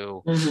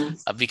You,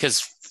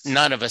 because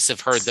none of us have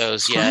heard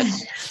those yet,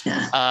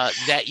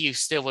 that you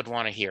still would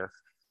want to hear?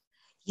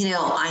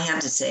 I have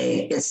to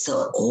say it's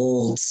the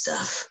old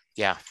stuff.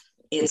 Yeah.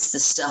 It's the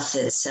stuff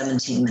that's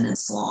 17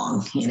 minutes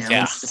long,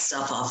 It's the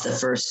stuff off the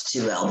first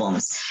two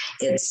albums.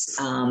 It's,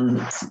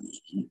 I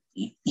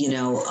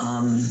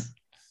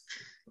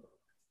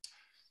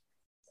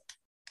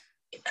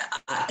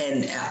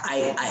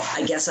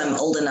guess I'm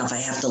old enough. I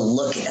have to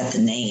look at the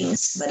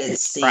names, but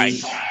it's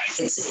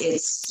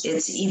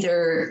it's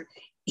either,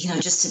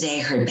 just today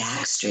I heard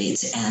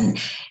Backstreets, and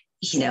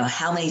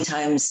how many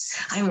times,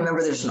 I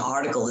remember there's an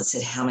article that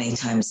said how many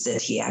times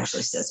that he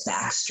actually says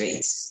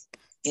Backstreets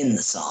in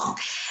the song.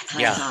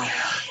 And I thought,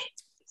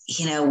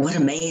 what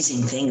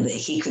amazing thing that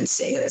he could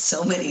say it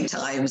so many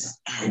times,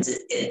 and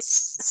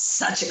it's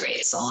such a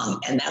great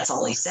song, and that's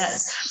all he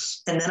says.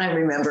 And then I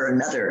remember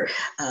another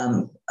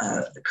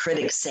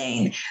critic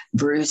saying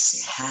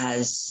Bruce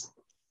has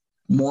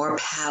more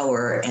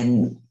power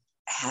and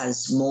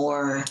has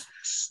more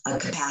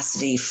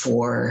capacity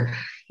for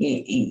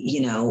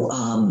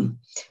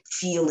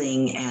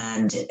feeling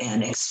and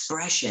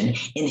expression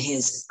in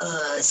his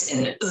uhs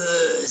and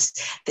uhs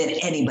than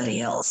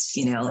anybody else,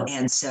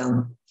 and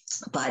so,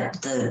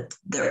 but the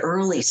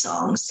early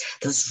songs,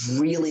 those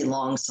really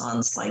long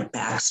songs like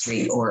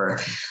Backstreet or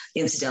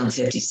Incident on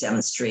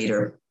 57th Street,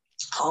 or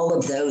all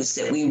of those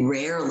that we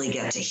rarely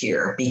get to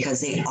hear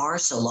because they are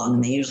so long,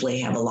 and they usually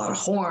have a lot of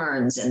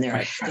horns, and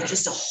they're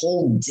just a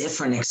whole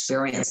different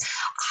experience.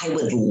 I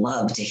would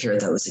love to hear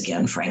those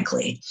again,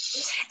 frankly.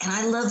 And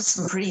I love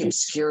some pretty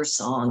obscure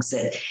songs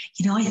that,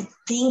 I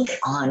think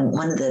on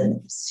one of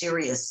the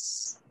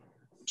Sirius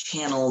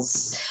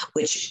channels,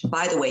 which,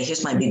 by the way,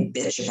 here's my big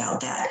bitch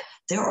about that.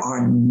 There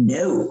are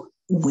no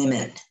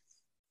women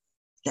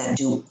that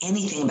do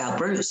anything about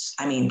Bruce.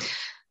 I mean,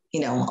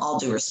 all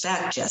due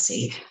respect,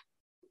 Jesse,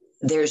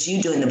 there's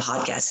you doing the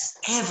podcast,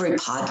 every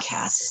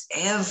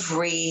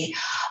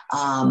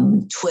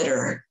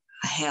Twitter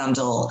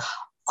handle,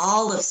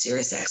 all of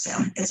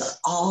SiriusXM, it's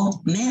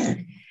all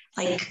men.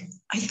 Like,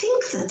 I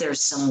think that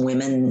there's some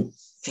women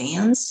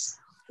fans.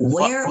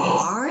 Where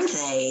are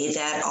they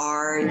that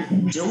are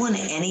doing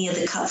any of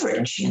the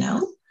coverage,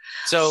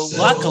 So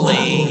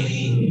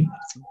luckily,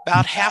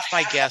 about half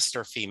my guests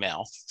are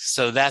female.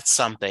 So that's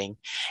something.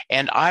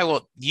 And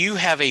you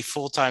have a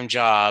full-time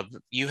job.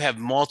 You have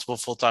multiple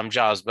full-time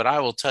jobs, but I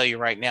will tell you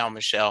right now,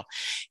 Michelle,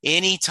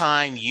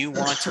 anytime you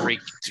want to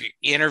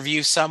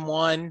interview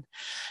someone,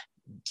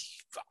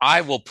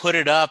 I will put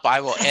it up.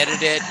 I will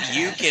edit it.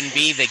 You can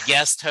be the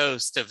guest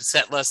host of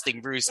Set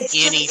Listing Bruce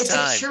anytime. It's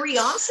a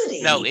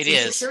curiosity. No,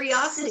 it's a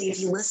curiosity. If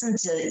you listen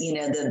to,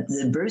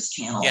 the Bruce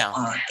channel,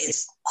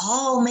 it's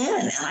all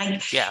men. And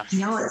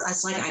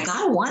it's like, I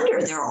gotta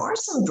wonder, there are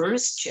some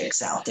Bruce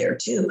chicks out there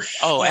too.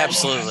 Oh,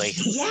 absolutely.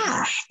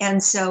 Yeah.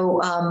 And so,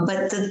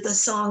 but the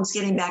songs,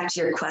 getting back to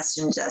your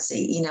question,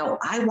 Jesse,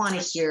 I want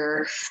to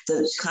hear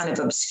the kind of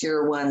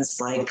obscure ones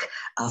like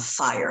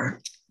Fire.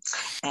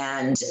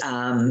 And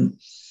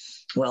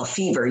well,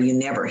 Fever, you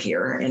never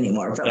hear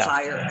anymore, but Yeah.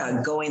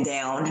 Fire going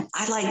down.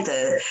 I like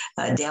the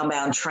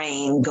Downbound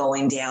Train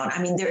going down.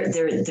 I mean,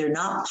 they're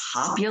not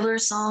popular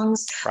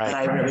songs, Right. but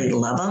I really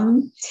love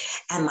them.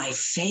 And my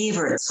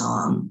favorite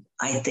song,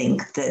 I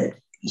think that,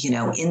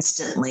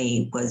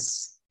 instantly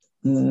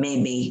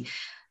made me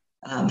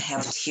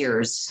have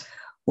tears,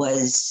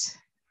 was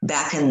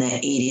back in the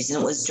 80s.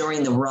 And it was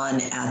during the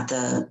run at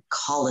the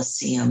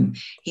Coliseum.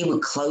 He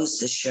would close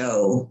the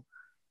show.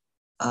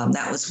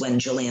 That was when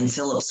Julian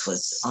Phillips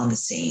was on the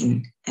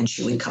scene, and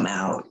she would come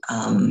out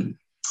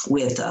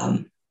with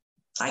I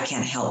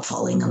Can't Help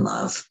Falling in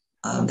Love,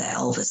 the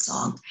Elvis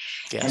song.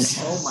 Yes.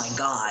 And oh my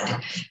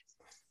God,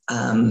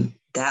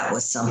 that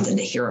was something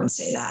to hear him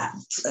sing that.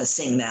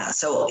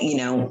 So,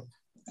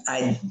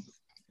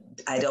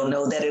 I don't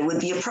know that it would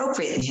be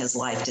appropriate in his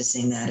life to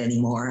sing that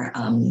anymore,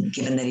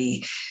 given that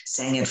he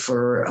sang it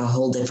for a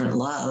whole different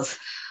love.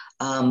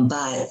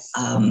 But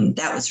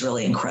that was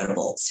really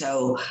incredible.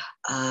 So,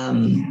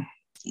 those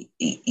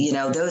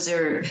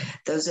are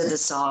the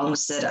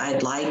songs that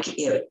I'd like.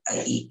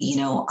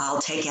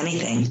 I'll take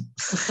anything.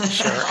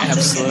 Sure,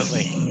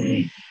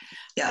 absolutely.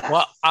 Yeah.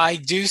 Well, I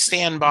do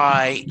stand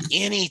by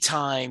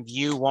anytime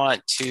you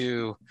want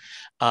to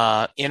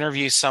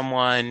interview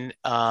someone.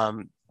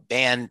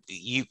 And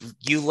you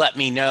let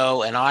me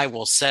know, and I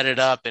will set it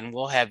up, and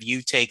we'll have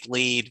you take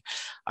lead.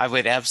 I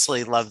would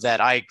absolutely love that.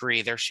 I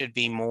agree. There should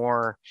be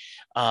more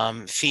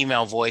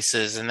female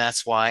voices, and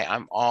that's why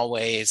I'm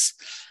always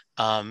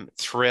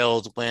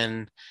thrilled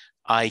when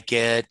I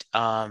get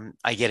a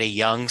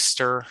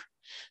youngster,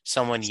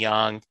 someone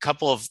young.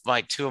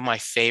 Two of my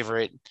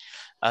favorite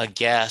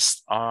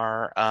guests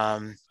are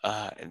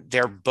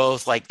they're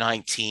both like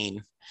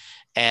 19.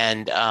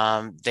 And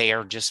they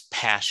are just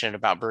passionate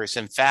about Bruce.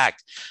 In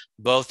fact,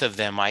 both of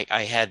them, I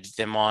had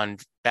them on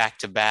back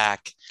to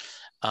back.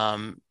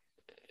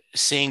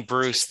 Seeing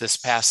Bruce this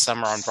past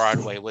summer on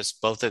Broadway was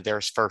both of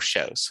their first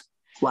shows.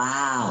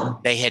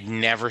 Wow. They had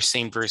never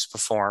seen Bruce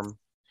perform.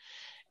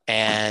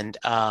 And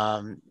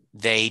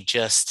they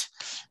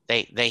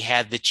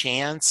had the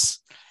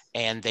chance,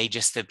 and they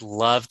just had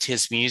loved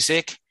his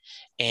music,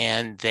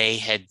 and they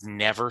had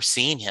never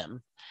seen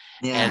him.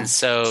 Yeah. And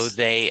so it's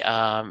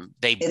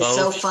both.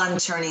 So fun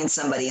turning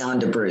somebody on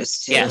to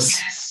Bruce too.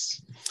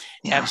 Yes,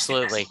 yeah.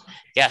 Absolutely.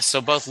 Yeah.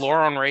 So both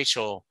Laura and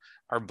Rachel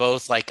are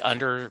both like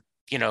under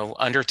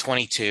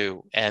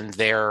 22, and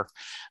they're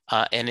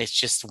and it's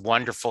just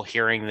wonderful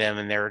hearing them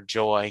and their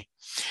joy.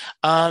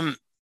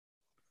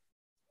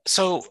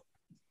 So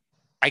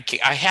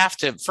I have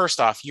to, first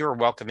off, you're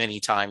welcome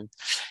anytime.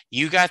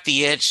 You got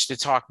the itch to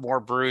talk more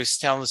Bruce,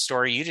 telling the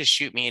story. You just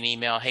shoot me an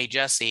email. Hey,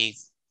 Jesse,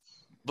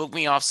 book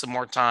me off some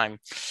more time.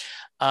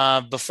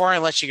 Before I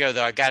let you go,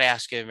 though, I got to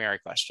ask you a Mary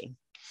question.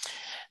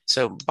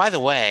 So, by the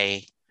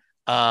way,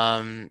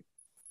 nope,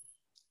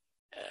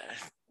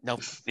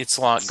 it's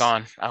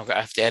gone. I'll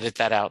have to edit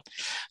that out.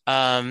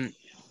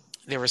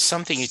 There was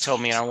something you told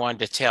me and I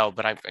wanted to tell,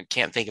 but I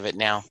can't think of it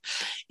now.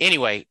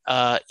 Anyway,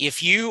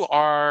 if you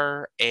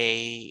are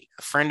a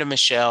friend of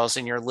Michelle's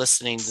and you're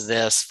listening to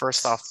this,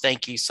 first off,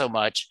 thank you so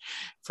much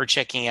for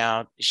checking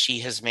out. She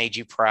has made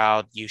you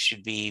proud. You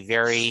should be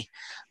very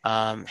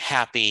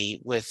happy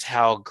with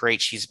how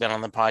great she's been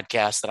on the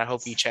podcast, and I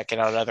hope you check it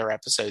out other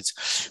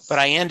episodes. But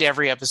I end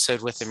every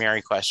episode with a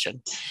Mary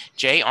question.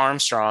 Jay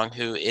Armstrong,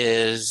 who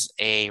is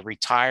a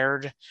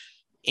retired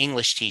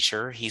English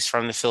teacher, he's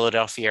from the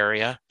Philadelphia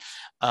area.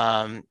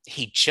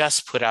 He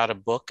just put out a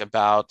book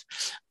about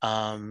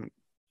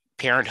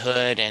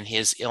parenthood and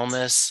his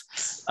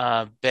illness,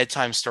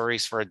 bedtime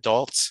stories for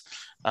adults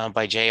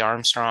by Jay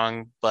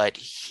Armstrong. But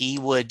he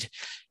would,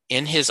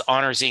 in his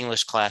honors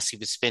English class, he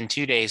would spend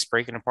 2 days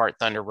breaking apart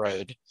Thunder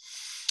Road.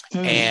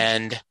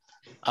 And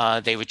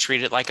they would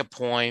treat it like a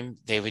poem.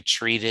 They would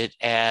treat it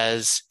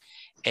as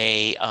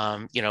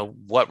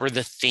what were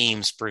the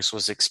themes Bruce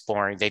was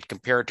exploring. They'd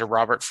compare it to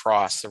Robert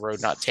Frost, The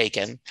Road Not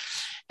Taken.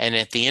 And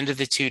at the end of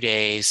the 2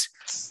 days,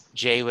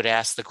 Jay would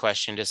ask the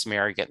question, does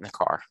Mary get in the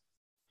car?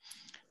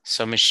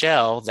 So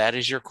Michelle, that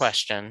is your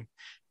question.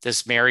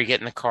 Does Mary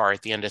get in the car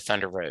at the end of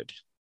Thunder Road?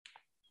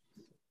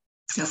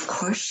 Of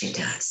course she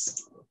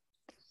does.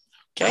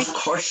 Okay. Of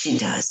course she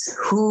does.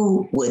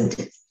 Who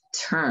would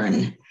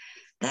turn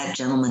that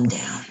gentleman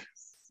down?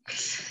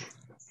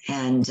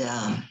 And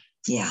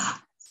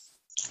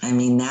I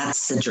mean,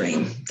 that's the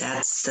dream.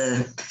 That's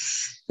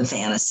the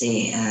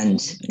fantasy. And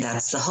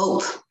that's the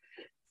hope,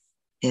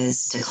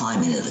 is to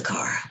climb into the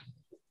car.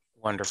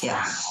 Wonderful.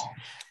 Yeah.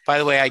 By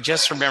the way, I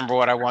just remember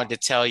what I wanted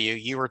to tell you.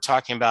 You were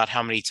talking about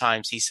how many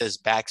times he says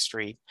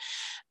Backstreet.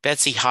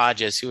 Betsy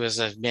Hodges, who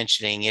was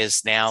mentioning,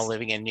 is now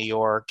living in New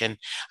York, and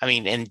I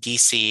mean in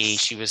DC.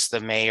 She was the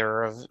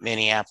mayor of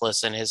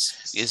Minneapolis and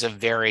is a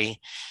very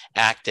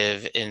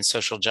active in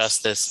social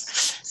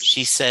justice.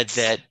 She said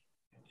that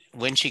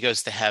when she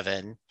goes to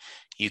heaven,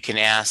 you can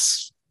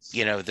ask,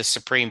 the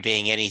Supreme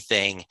Being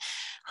anything.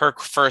 Her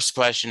first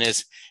question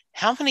is,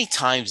 how many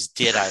times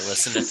did I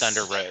listen to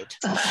Thunder Road?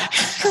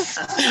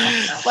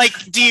 Like,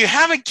 do you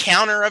have a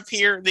counter up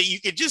here that you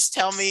could just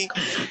tell me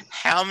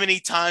how many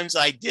times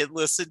I did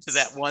listen to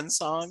that one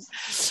song?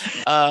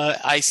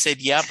 I said,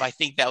 yep, I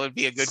think that would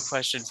be a good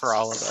question for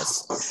all of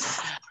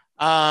us.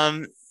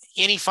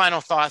 Any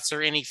final thoughts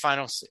or any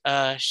final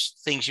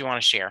things you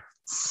want to share?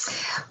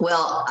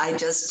 Well, I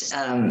just,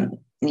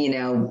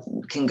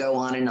 can go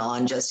on and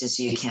on just as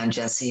you can,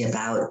 Jesse,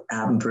 about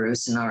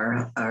Bruce and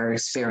our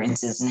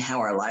experiences and how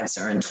our lives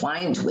are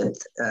entwined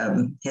with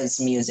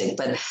his music.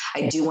 But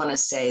I do want to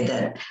say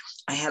that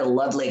I had a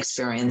lovely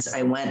experience.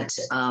 I went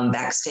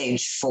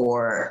backstage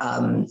for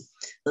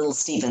Little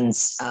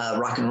Steven's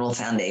Rock and Roll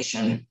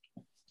Foundation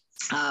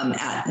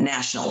at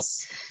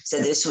Nationals.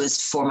 So this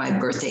was for my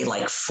birthday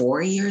like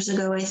 4 years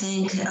ago, I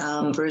think.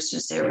 Bruce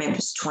was there, maybe it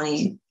was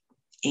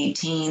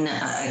 2018.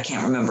 I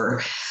can't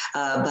remember.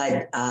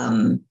 But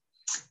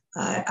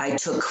I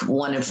took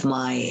one of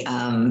my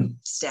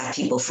staff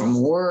people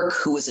from work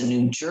who was a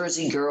New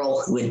Jersey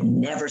girl who had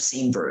never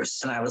seen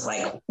Bruce. And I was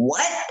like,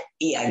 what?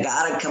 Yeah,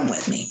 gotta come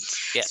with me.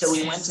 Yes. So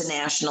we went to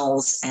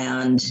Nationals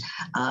and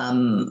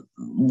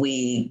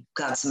we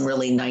got some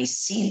really nice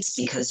seats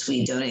because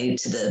we donated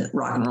to the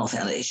Rock and Roll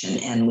Foundation,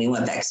 and we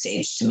went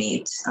backstage to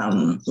meet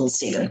Little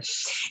Steven.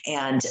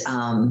 And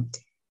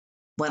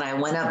when I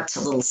went up to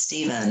Little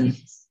Steven,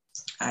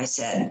 I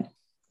said,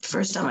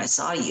 first time I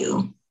saw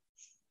you,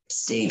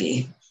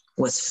 Stevie,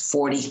 was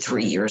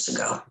 43 years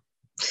ago.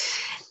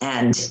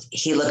 And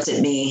he looked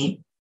at me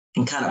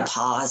and kind of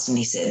paused and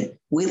he said,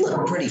 we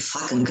look pretty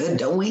fucking good,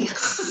 don't we?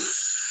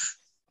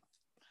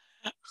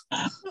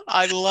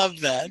 I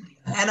love that.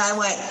 And I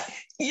went,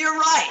 you're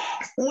right.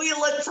 We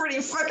look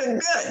pretty fucking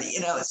good,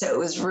 So it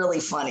was really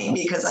funny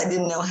because I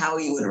didn't know how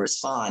he would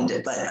respond,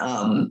 but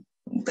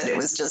it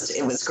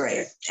was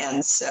great.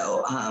 And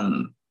so,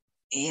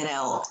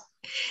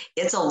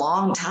 it's a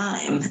long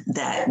time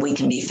that we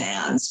can be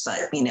fans,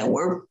 but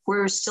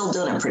we're still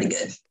doing it pretty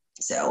good.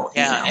 So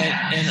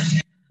yeah,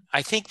 and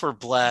I think we're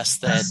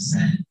blessed that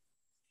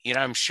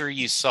I'm sure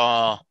you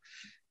saw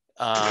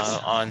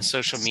on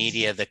social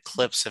media the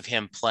clips of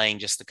him playing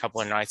just a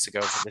couple of nights ago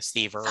for the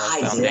Steve Earle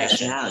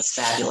Foundation. Yeah, it's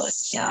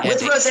fabulous. Yeah,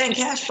 with Roseanne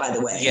Cash, by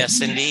the way. Yes,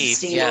 indeed.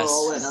 Steve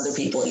Earle and other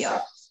people.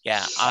 Yeah.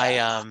 Yeah,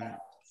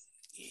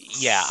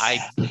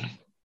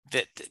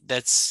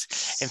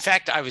 that's. In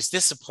fact, I was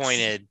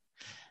disappointed.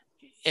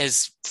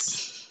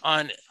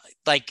 On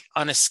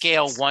a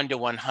scale 1 to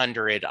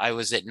 100, I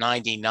was at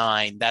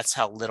 99. That's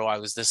how little I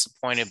was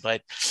disappointed.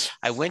 But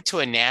I went to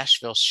a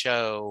Nashville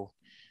show,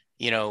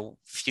 a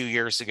few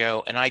years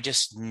ago, and I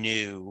just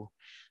knew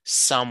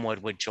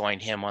someone would join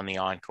him on the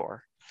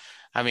encore.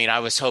 I mean, I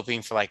was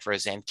hoping for like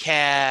Roseanne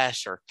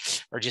Cash or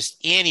just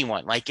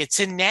anyone. Like, it's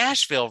in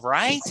Nashville,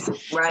 right?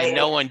 Right. And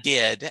no one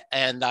did.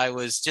 And I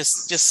was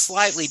just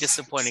slightly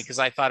disappointed because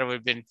I thought it would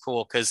have been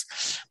cool, because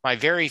my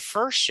very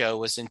first show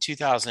was in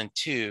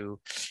 2002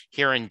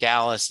 here in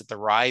Dallas at the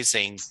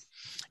Rising.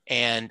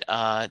 And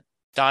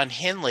Don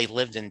Henley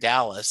lived in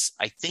Dallas.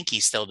 I think he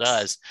still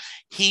does.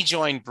 He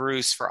joined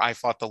Bruce for I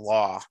Fought the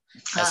Law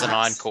as an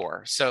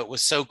encore. So it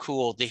was so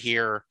cool to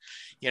hear,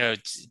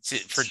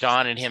 for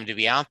Don and him to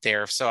be out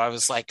there. So I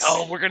was like,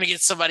 oh, we're going to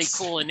get somebody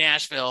cool in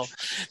Nashville.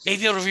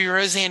 Maybe it'll be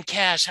Roseanne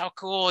Cash. How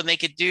cool. And they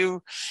could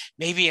do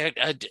maybe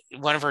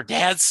one of her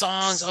dad's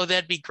songs. Oh,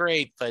 that'd be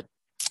great. But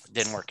it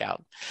didn't work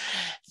out.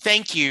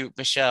 Thank you,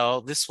 Michelle.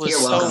 This was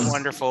so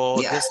wonderful.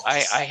 Yeah.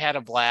 I had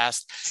a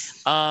blast.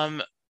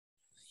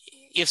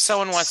 If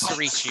someone wants to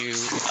reach you,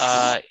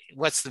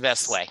 what's the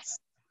best way?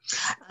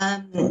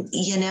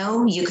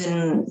 You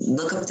can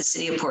look up the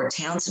city of Port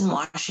Townsend,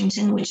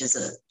 Washington, which is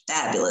a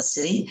fabulous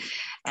city.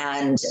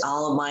 And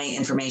all of my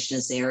information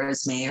is there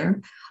as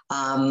mayor.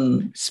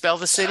 Spell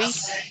the city?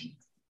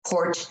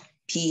 Port,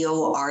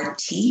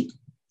 P-O-R-T,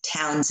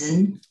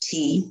 Townsend,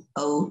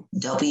 T-O-W-N-S-E-N-D.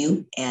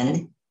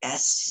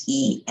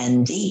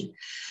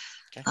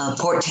 Okay.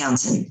 Port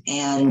Townsend.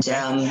 And,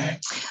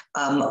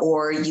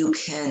 or you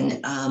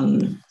can,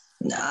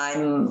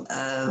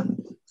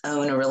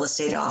 own a real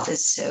estate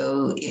office.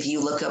 So if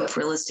you look up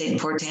real estate in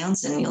Port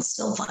Townsend, you'll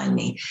still find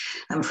me.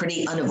 I'm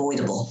pretty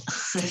unavoidable.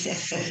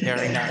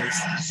 Very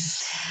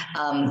nice.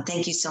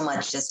 Thank you so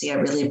much, Jesse. I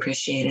really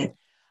appreciate it.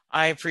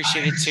 I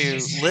appreciate it too.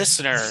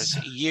 Listeners,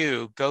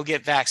 you go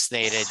get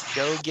vaccinated.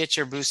 Go get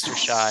your booster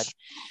shot.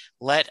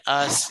 Let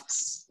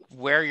us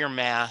wear your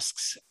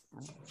masks.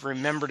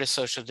 Remember to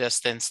social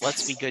distance.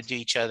 Let's be good to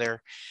each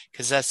other,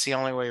 because that's the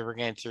only way we're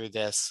getting through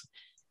this.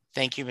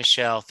 Thank you,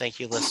 Michelle.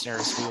 Thank you,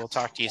 listeners. We will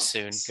talk to you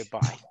soon.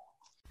 Goodbye.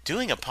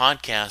 Doing a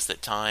podcast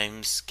at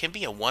times can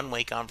be a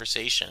one-way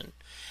conversation,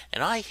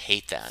 and I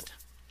hate that.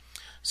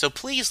 So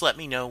please let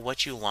me know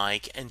what you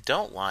like and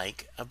don't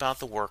like about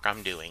the work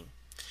I'm doing.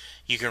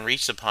 You can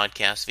reach the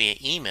podcast via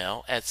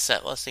email at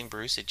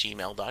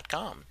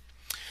setlistingbruce@gmail.com.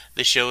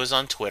 The show is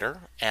on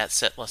Twitter at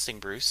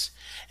setlistingbruce,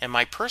 and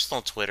my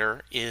personal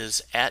Twitter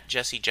is at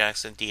Jesse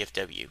Jackson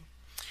DFW.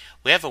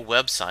 We have a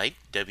website,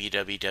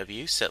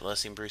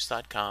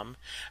 www.setlessingbruce.com.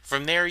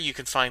 From there, you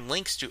can find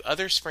links to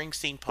other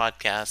Springsteen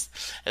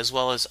podcasts as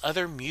well as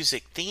other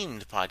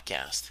music-themed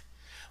podcasts.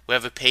 We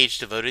have a page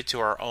devoted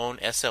to our own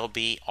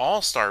SLB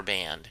All-Star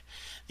Band.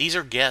 These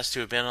are guests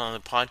who have been on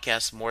the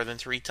podcast more than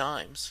 3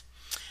 times.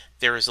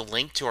 There is a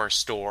link to our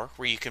store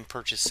where you can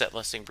purchase Set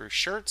Listing Bruce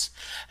shirts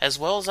as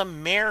well as a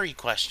Mary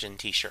Question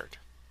t-shirt.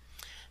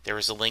 There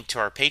is a link to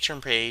our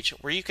Patreon page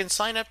where you can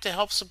sign up to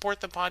help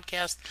support the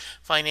podcast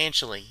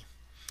financially.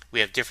 We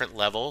have different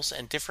levels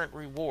and different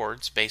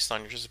rewards based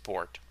on your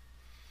support.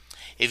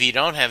 If you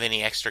don't have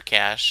any extra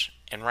cash,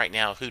 and right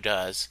now who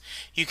does,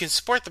 you can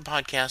support the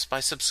podcast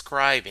by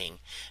subscribing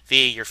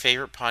via your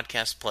favorite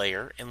podcast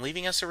player and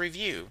leaving us a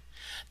review.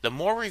 The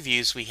more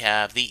reviews we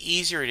have, the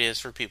easier it is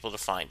for people to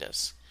find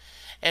us.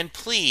 And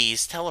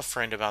please tell a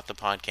friend about the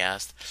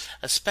podcast,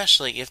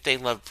 especially if they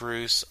love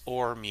Bruce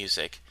or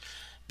music,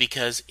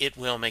 because it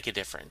will make a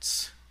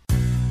difference.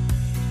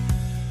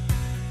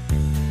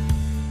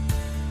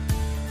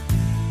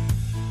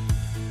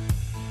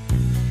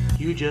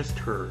 You just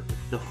heard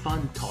the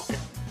fun talking,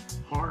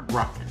 hard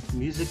rocking,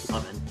 music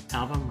loving,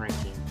 album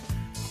ranking,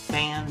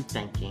 fan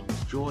thinking,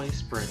 joy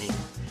spreading,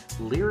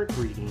 lyric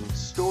reading,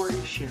 story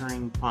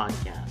sharing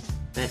podcast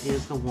that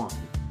is the one,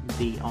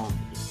 the only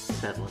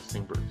Set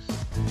Listing Bruce.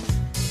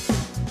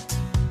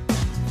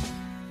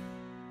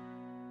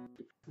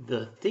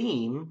 The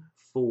theme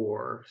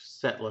for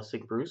Set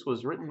Listing Bruce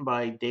was written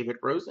by David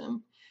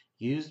Rosen,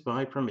 used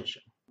by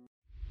permission.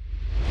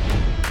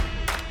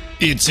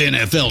 It's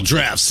NFL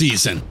draft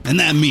season, and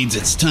that means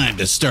it's time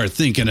to start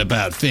thinking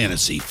about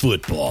fantasy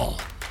football.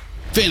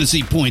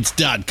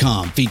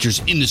 FantasyPoints.com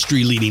features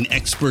industry-leading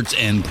experts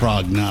and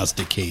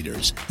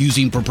prognosticators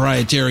using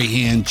proprietary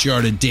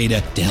hand-charted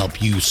data to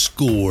help you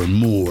score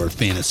more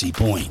fantasy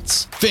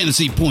points.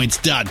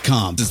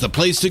 FantasyPoints.com is the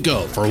place to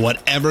go for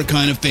whatever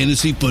kind of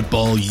fantasy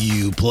football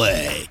you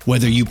play.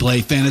 Whether you play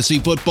fantasy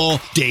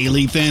football,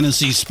 daily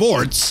fantasy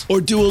sports,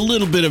 or do a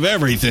little bit of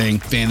everything,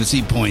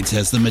 Fantasy Points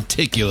has the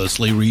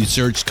meticulously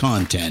researched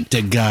content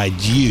to guide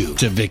you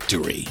to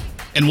victory.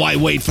 And why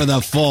wait for the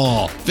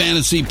fall?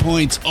 Fantasy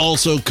Points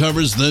also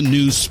covers the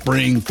new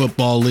spring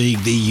football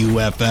league, the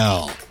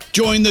UFL.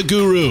 Join the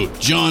guru,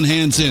 John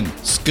Hansen,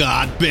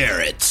 Scott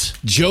Barrett,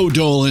 Joe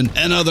Dolan,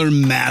 and other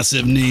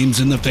massive names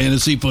in the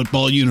fantasy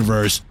football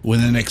universe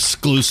with an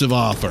exclusive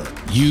offer.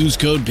 Use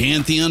code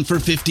Pantheon for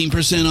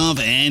 15% off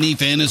any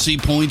Fantasy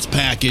Points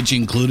package,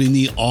 including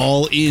the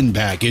all-in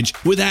package,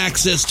 with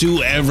access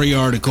to every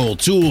article,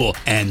 tool,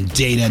 and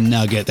data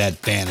nugget that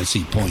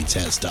Fantasy Points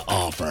has to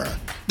offer.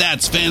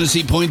 That's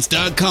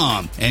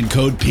FantasyPoints.com and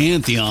code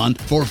Pantheon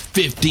for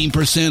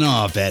 15%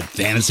 off at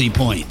Fantasy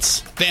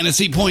Points.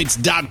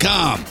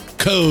 FantasyPoints.com,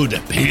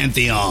 code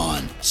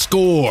Pantheon.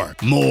 Score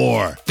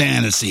more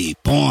fantasy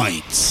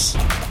points.